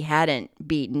Tennessee hadn't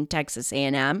beaten Texas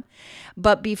A&M.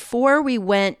 But before we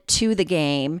went to the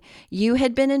game, you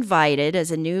had been invited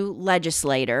as a new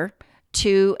legislator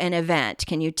to an event.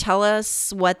 Can you tell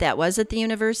us what that was at the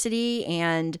university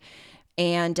and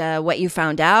what you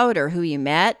found out or who you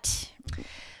met?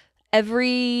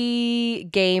 Every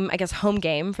game, I guess home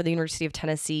game for the University of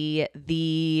Tennessee,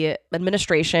 the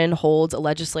administration holds a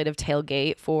legislative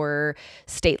tailgate for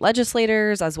state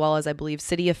legislators as well as, I believe,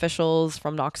 city officials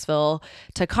from Knoxville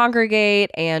to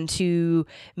congregate and to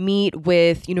meet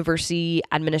with university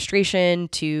administration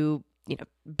to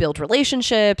build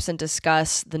relationships and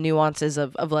discuss the nuances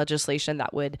of legislation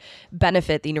that would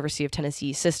benefit the University of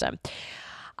Tennessee system.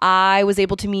 I was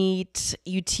able to meet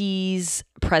UT's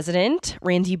president,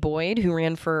 Randy Boyd, who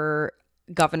ran for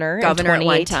governor in 2018, at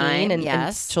one time,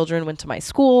 and children went to my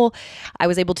school. I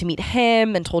was able to meet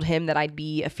him and told him that I'd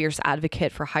be a fierce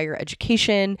advocate for higher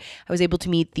education. I was able to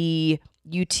meet the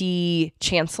UT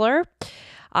chancellor.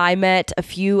 I met a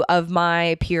few of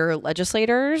my peer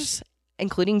legislators,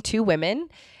 including 2 women,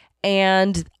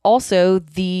 and also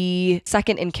the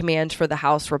second in command for the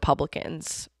House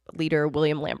Republicans, Leader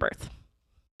William Lamberth.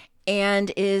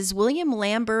 And is William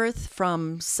Lamberth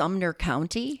from Sumner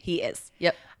County? He is.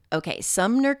 Yep. Okay,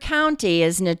 Sumner County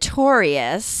is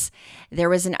notorious. There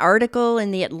was an article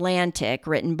in The Atlantic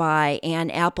written by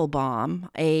Anne Applebaum,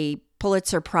 a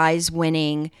Pulitzer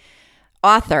Prize-winning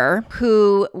author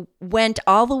who went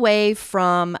all the way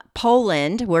from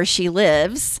Poland, where she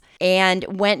lives,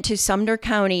 and went to Sumner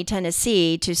County,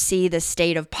 Tennessee, to see the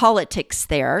state of politics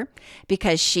there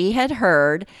because she had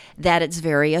heard that it's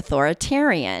very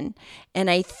authoritarian. And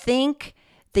I think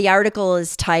the article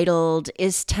is titled,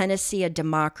 "Is Tennessee a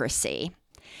Democracy?"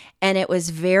 And it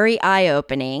was very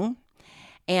eye-opening.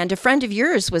 And a friend of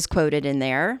yours was quoted in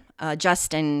there,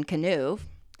 Justin Canoe.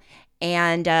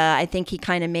 And I think he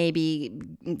kind of maybe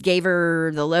gave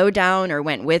her the lowdown or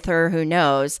went with her, who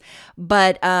knows.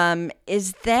 But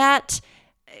is that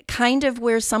kind of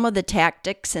where some of the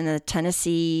tactics in the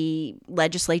Tennessee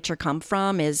legislature come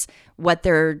from, is what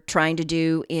they're trying to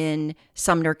do in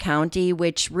Sumner County,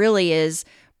 which really is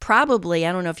probably,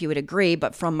 I don't know if you would agree,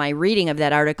 but from my reading of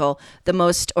that article, the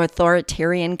most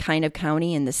authoritarian kind of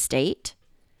county in the state?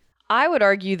 I would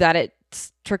argue that it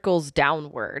trickles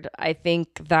downward. I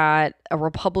think that I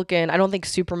don't think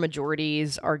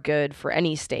supermajorities are good for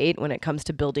any state when it comes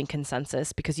to building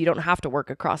consensus, because you don't have to work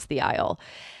across the aisle.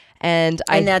 And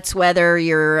that's whether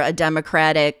you're a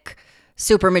Democratic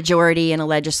supermajority in a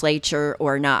legislature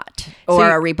or not, or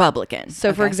a Republican.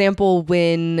 So, for example,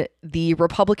 when the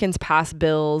Republicans pass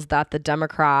bills that the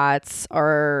Democrats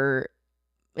are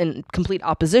in complete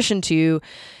opposition to,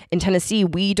 in Tennessee,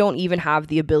 we don't even have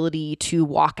the ability to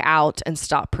walk out and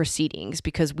stop proceedings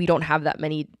because we don't have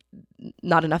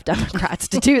not enough Democrats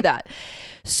to do that.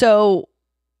 So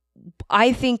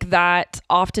I think that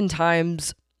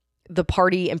oftentimes the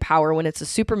party in power, when it's a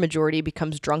supermajority,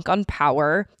 becomes drunk on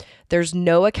power. There's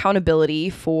no accountability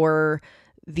for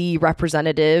the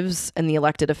representatives and the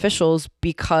elected officials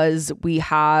because we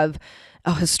have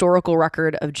a historical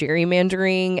record of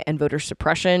gerrymandering and voter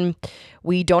suppression.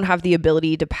 We don't have the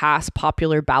ability to pass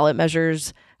popular ballot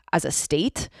measures as a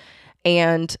state.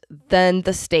 And then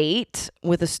the state,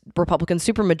 with a Republican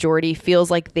supermajority,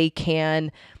 feels like they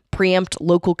can preempt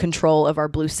local control of our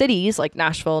blue cities like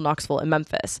Nashville, Knoxville, and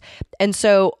Memphis. And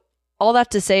so all that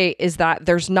to say is that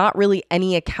there's not really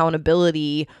any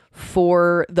accountability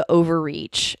for the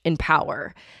overreach in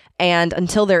power. And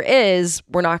until there is,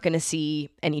 we're not going to see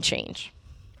any change.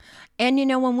 And,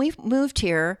 when we moved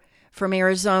here from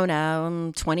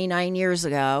Arizona 29 years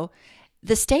ago,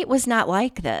 the state was not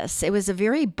like this. It was a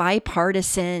very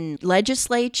bipartisan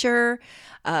legislature.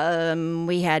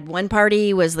 We had one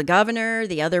party was the governor,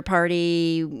 the other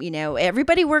party,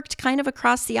 everybody worked kind of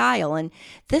across the aisle. And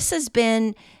this has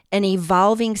been an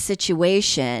evolving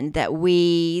situation that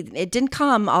it didn't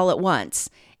come all at once.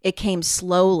 It came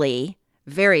slowly,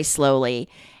 very slowly,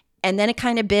 and then it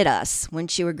kind of bit us.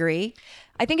 Wouldn't you agree?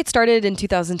 I think it started in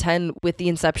 2010 with the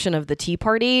inception of the Tea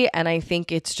Party, and I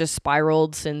think it's just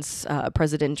spiraled since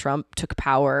President Trump took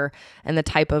power and the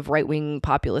type of right-wing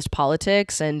populist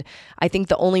politics. And I think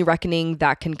the only reckoning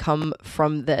that can come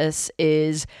from this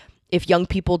is if young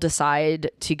people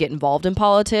decide to get involved in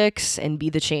politics and be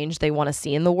the change they want to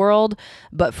see in the world.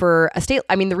 But for a state,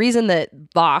 the reason that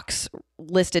Vox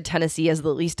listed Tennessee as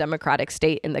the least democratic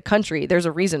state in the country, there's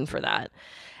a reason for that.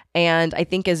 And I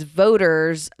think as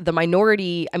voters, the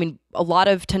minority, a lot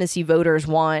of Tennessee voters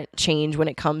want change when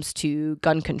it comes to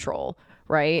gun control,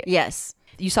 right? Yes.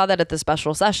 You saw that at the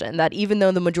special session, that even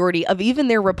though the majority of even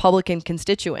their Republican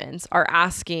constituents are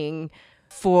asking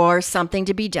for something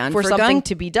to be done,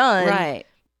 right,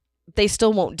 they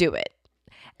still won't do it.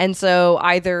 And so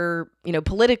either,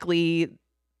 politically,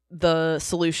 the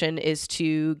solution is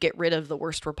to get rid of the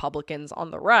worst Republicans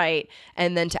on the right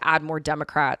and then to add more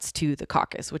Democrats to the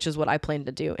caucus, which is what I plan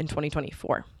to do in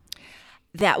 2024.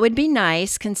 That would be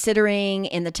nice, considering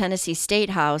in the Tennessee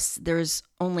State House, there's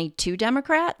only 2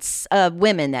 Democrats,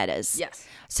 women, that is. Yes.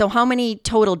 So how many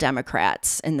total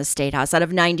Democrats in the State House out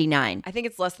of 99? I think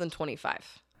it's less than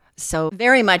 25. So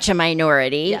very much a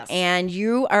minority. Yes. And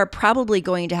you are probably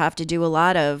going to have to do a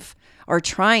lot of, or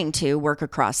trying to work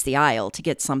across the aisle to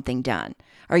get something done.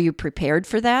 Are you prepared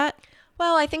for that?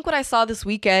 Well, I think what I saw this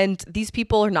weekend, these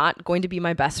people are not going to be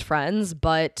my best friends,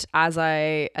 but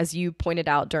as you pointed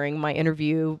out during my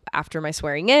interview after my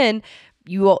swearing in,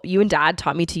 you and Dad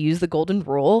taught me to use the golden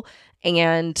rule,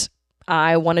 and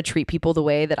I want to treat people the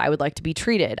way that I would like to be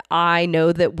treated. I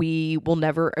know that we will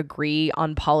never agree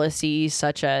on policies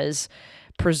such as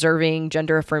preserving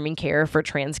gender-affirming care for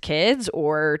trans kids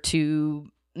or to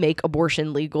make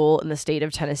abortion legal in the state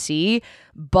of Tennessee,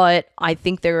 but I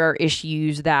think there are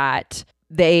issues that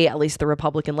at least the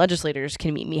Republican legislators,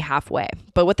 can meet me halfway.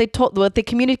 But what they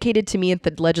communicated to me at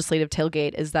the legislative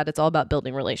tailgate is that it's all about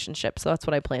building relationships. So that's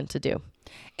what I plan to do.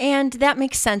 And that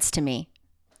makes sense to me.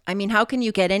 How can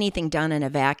you get anything done in a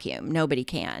vacuum? Nobody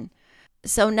can.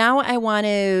 So now I want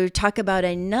to talk about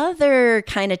another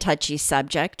kind of touchy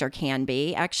subject, or can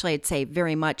be. Actually, I'd say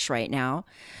very much right now.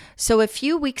 So a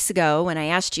few weeks ago, when I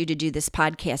asked you to do this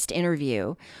podcast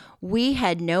interview, we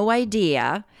had no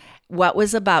idea what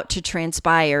was about to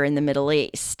transpire in the Middle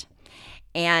East.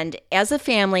 And as a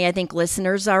family, I think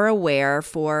listeners are aware,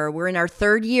 we're in our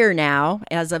 3rd year now,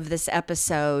 as of this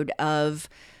episode of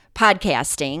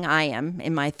podcasting. I am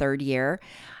in my 3rd year.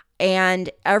 And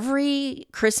every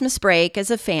Christmas break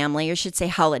as a family, or should say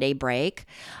holiday break,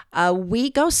 we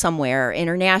go somewhere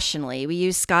internationally. We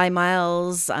use Sky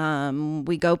Miles.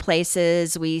 We go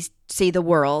places. We see the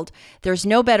world. There's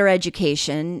no better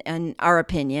education, in our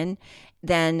opinion,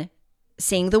 than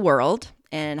seeing the world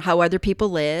and how other people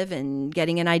live and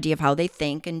getting an idea of how they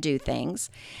think and do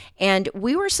things. And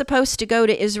we were supposed to go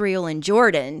to Israel and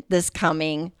Jordan this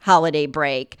coming holiday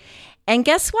break. And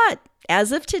guess what?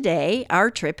 As of today,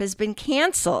 our trip has been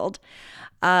canceled.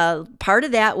 Part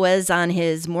of that was on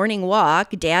his morning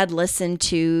walk. Dad listens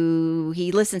to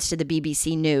the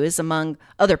BBC News, among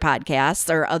other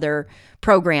podcasts or other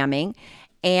programming.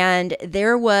 And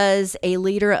there was a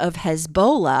leader of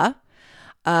Hezbollah,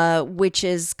 which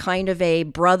is kind of a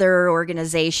brother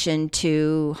organization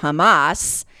to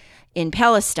Hamas in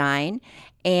Palestine.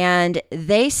 And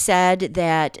they said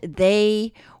that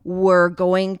they were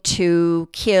going to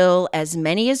kill as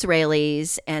many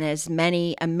Israelis and as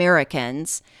many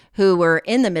Americans who were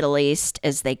in the Middle East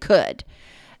as they could.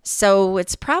 So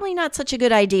it's probably not such a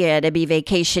good idea to be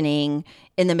vacationing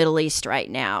in the Middle East right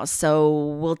now.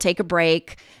 So we'll take a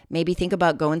break, maybe think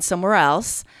about going somewhere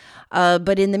else.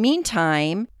 But in the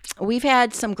meantime, we've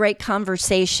had some great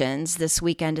conversations this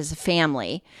weekend as a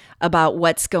family about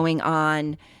what's going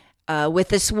on with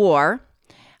this war.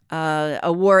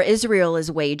 A war Israel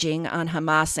is waging on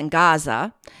Hamas and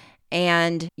Gaza.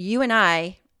 And you and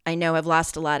I know, have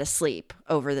lost a lot of sleep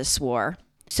over this war.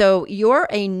 So you're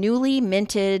a newly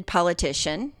minted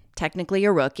politician, technically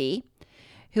a rookie,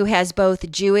 who has both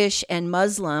Jewish and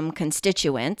Muslim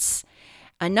constituents,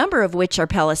 a number of which are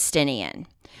Palestinian.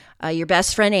 Your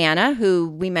best friend, Anna, who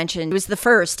we mentioned was the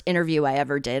first interview I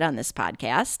ever did on this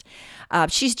podcast,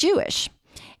 she's Jewish.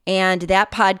 And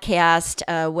that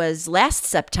podcast was last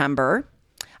September,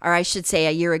 or I should say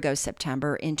a year ago,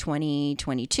 September in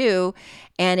 2022.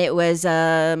 And it was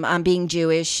on being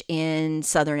Jewish in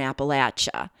Southern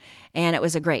Appalachia. And it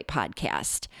was a great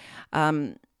podcast.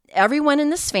 Everyone in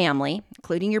this family,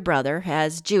 including your brother,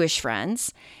 has Jewish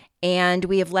friends. And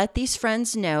we have let these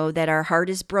friends know that our heart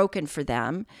is broken for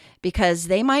them because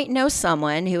they might know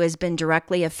someone who has been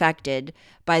directly affected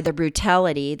by the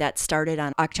brutality that started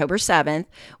on October 7th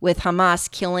with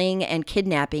Hamas killing and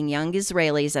kidnapping young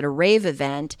Israelis at a rave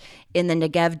event in the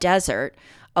Negev desert,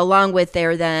 along with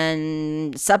their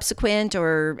then subsequent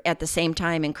or at the same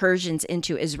time incursions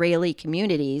into Israeli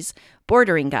communities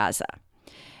bordering Gaza.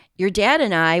 Your dad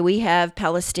and I, we have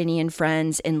Palestinian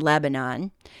friends in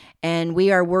Lebanon, and we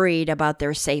are worried about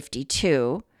their safety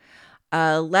too.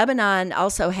 Lebanon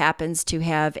also happens to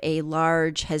have a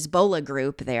large Hezbollah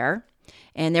group there,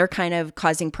 and they're kind of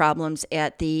causing problems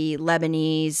at the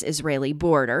Lebanese-Israeli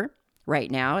border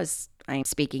right now as I'm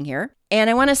speaking here.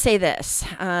 And I want to say this.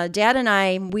 Dad and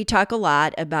I, we talk a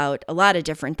lot about a lot of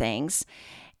different things.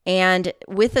 And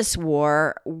with this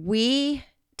war, we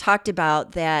talked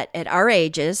about that at our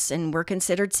ages, and we're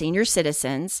considered senior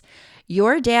citizens,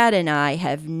 your dad and I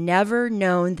have never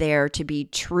known there to be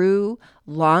true,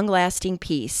 long-lasting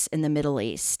peace in the Middle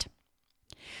East.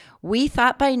 We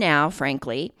thought by now,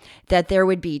 frankly, that there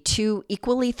would be two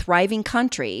equally thriving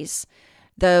countries,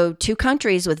 though two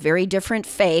countries with very different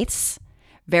faiths,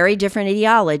 very different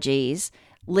ideologies,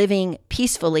 living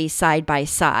peacefully side by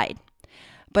side.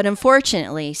 But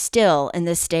unfortunately, still in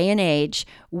this day and age,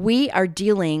 we are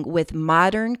dealing with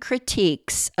modern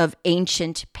critiques of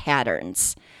ancient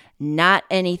patterns. Not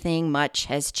anything much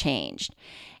has changed.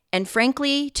 And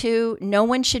frankly, too, no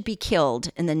one should be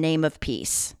killed in the name of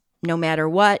peace, no matter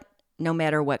what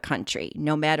country,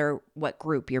 no matter what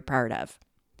group you're part of.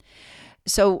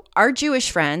 So our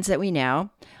Jewish friends that we know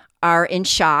are in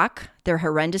shock. They're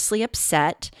horrendously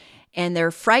upset, and they're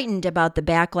frightened about the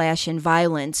backlash and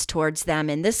violence towards them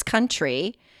in this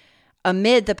country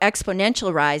amid the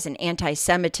exponential rise in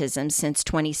anti-Semitism since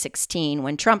 2016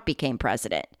 when Trump became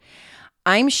president.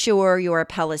 I'm sure your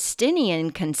Palestinian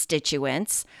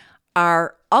constituents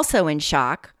are also in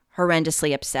shock,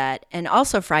 horrendously upset, and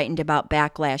also frightened about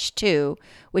backlash too,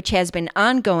 which has been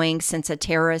ongoing since a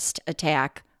terrorist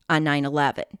attack on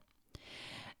 9/11.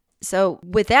 So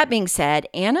with that being said,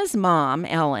 Anna's mom,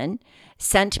 Ellen,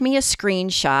 sent me a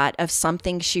screenshot of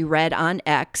something she read on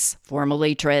X,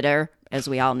 formerly Twitter, as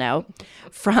we all know,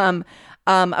 from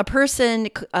a person,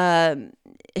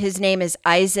 his name is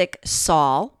Isaac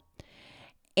Saul.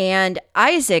 And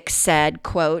Isaac said,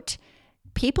 quote,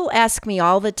 "People ask me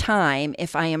all the time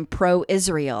if I am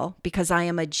pro-Israel because I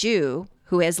am a Jew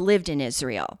who has lived in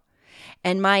Israel.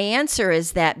 And my answer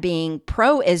is that being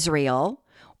pro-Israel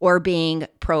or being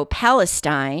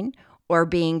pro-Palestine or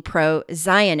being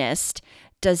pro-Zionist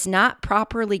does not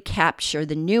properly capture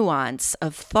the nuance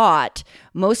of thought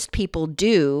most people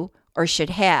do or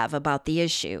should have about the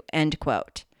issue," end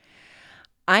quote.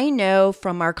 I know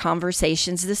from our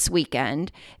conversations this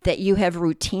weekend that you have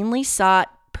routinely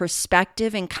sought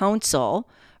perspective and counsel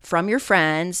from your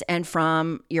friends and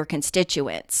from your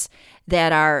constituents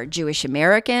that are Jewish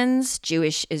Americans,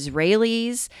 Jewish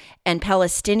Israelis, and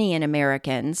Palestinian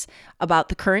Americans about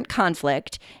the current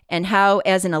conflict and how,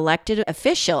 as an elected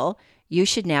official, you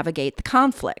should navigate the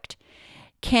conflict.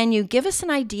 Can you give us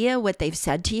an idea what they've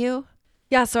said to you?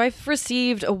 Yeah, so I've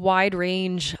received a wide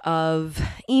range of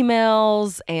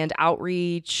emails and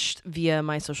outreach via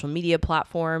my social media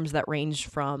platforms that range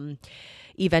from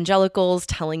evangelicals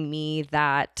telling me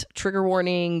that, trigger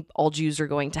warning, all Jews are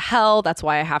going to hell, that's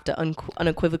why I have to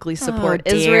unequivocally support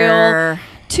Israel,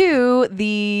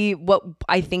 to what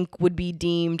I think would be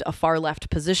deemed a far left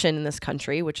position in this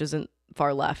country, which isn't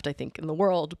far left, I think, in the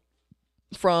world,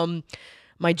 from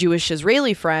my Jewish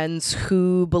Israeli friends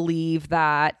who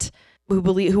want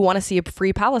to see a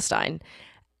free Palestine.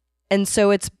 And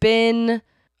so it's been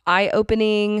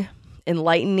eye-opening,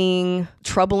 enlightening,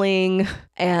 troubling,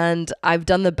 and I've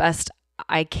done the best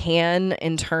I can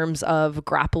in terms of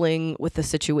grappling with the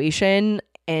situation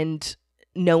and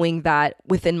knowing that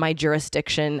within my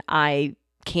jurisdiction, I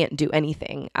can't do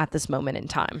anything at this moment in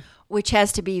time. Which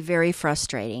has to be very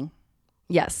frustrating.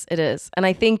 Yes, it is. And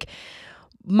I think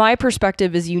my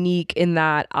perspective is unique in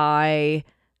that I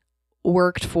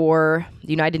worked for the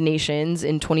United Nations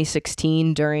in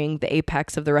 2016 during the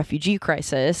apex of the refugee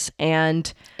crisis.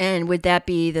 And would that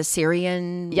be the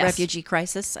Syrian Yes. refugee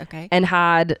crisis? Okay. And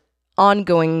had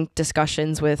ongoing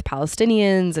discussions with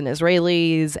Palestinians and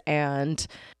Israelis and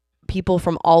people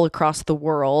from all across the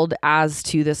world as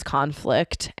to this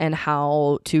conflict and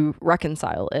how to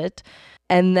reconcile it.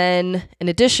 And then, in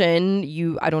addition,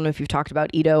 I don't know if you've talked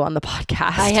about Ito on the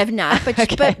podcast. I have not, but,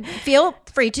 Okay. but feel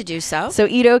free to do so. So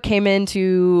Ito came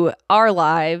into our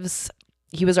lives.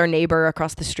 He was our neighbor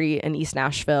across the street in East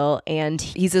Nashville, and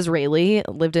he's Israeli,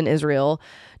 lived in Israel,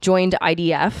 joined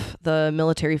IDF, the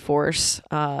military force.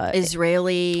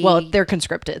 Israeli. Well, they're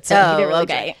conscripted, so he didn't really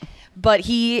okay. join. But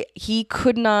he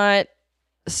could not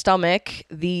stomach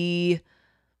the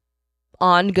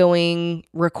ongoing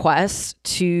requests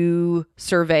to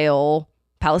surveil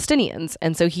Palestinians.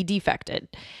 And so he defected.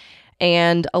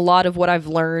 And a lot of what I've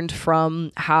learned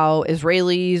from how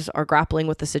Israelis are grappling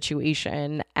with the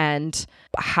situation and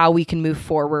how we can move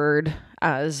forward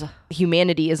as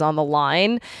humanity is on the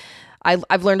line,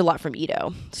 I've learned a lot from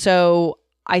Ito. So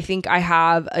I think I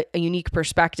have a unique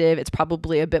perspective. It's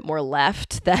probably a bit more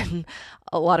left than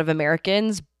a lot of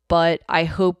Americans, but I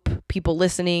hope people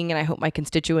listening and I hope my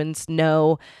constituents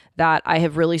know that I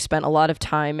have really spent a lot of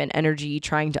time and energy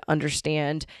trying to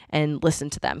understand and listen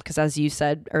to them. Because as you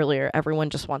said earlier, everyone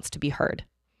just wants to be heard.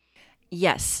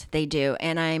 Yes, they do.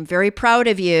 And I'm very proud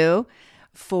of you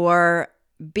for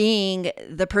being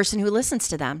the person who listens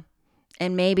to them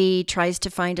and maybe tries to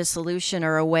find a solution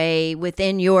or a way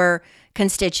within your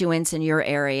constituents in your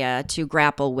area to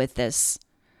grapple with this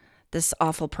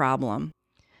awful problem.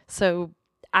 So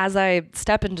as I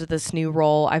step into this new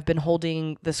role, I've been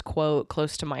holding this quote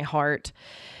close to my heart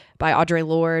by Audre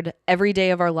Lorde. Every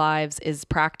day of our lives is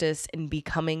practice in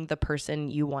becoming the person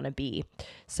you want to be.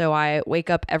 So I wake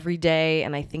up every day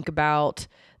and I think about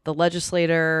the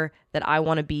legislator that I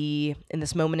want to be in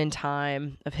this moment in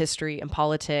time of history and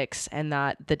politics, and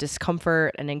that the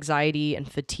discomfort and anxiety and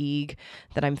fatigue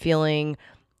that I'm feeling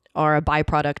are a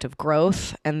byproduct of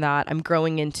growth, and that I'm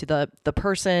growing into the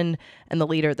person and the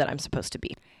leader that I'm supposed to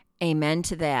be. Amen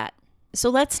to that. So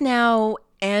let's now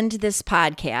end this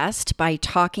podcast by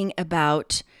talking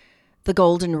about the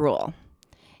golden rule.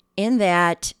 In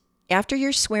that, after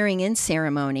your swearing in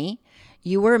ceremony,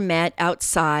 you were met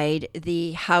outside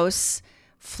the House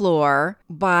floor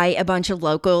by a bunch of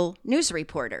local news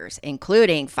reporters,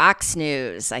 including Fox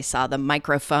News. I saw the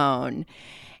microphone.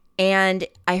 And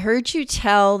I heard you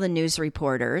tell the news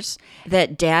reporters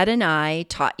that Dad and I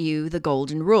taught you the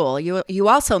golden rule. You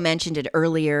also mentioned it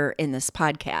earlier in this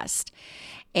podcast.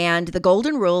 And the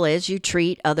golden rule is you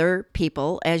treat other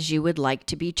people as you would like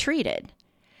to be treated.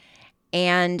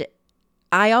 And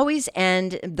I always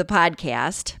end the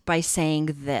podcast by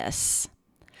saying this.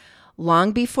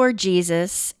 Long before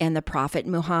Jesus and the prophet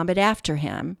Muhammad after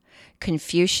him,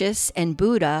 Confucius and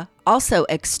Buddha also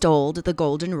extolled the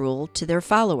golden rule to their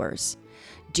followers.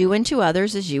 Do unto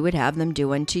others as you would have them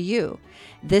do unto you.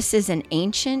 This is an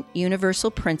ancient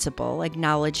universal principle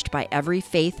acknowledged by every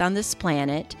faith on this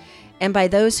planet and by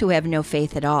those who have no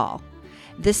faith at all.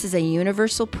 This is a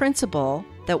universal principle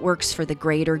that works for the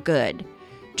greater good,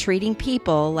 treating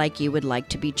people like you would like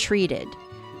to be treated.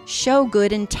 Show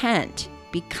good intent,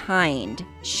 be kind,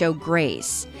 show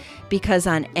grace, because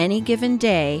on any given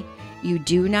day, you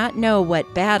do not know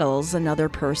what battles another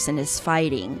person is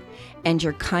fighting, and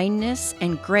your kindness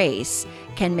and grace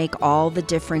can make all the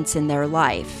difference in their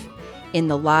life, in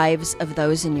the lives of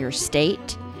those in your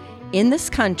state, in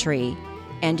this country,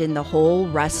 and in the whole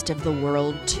rest of the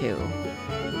world too.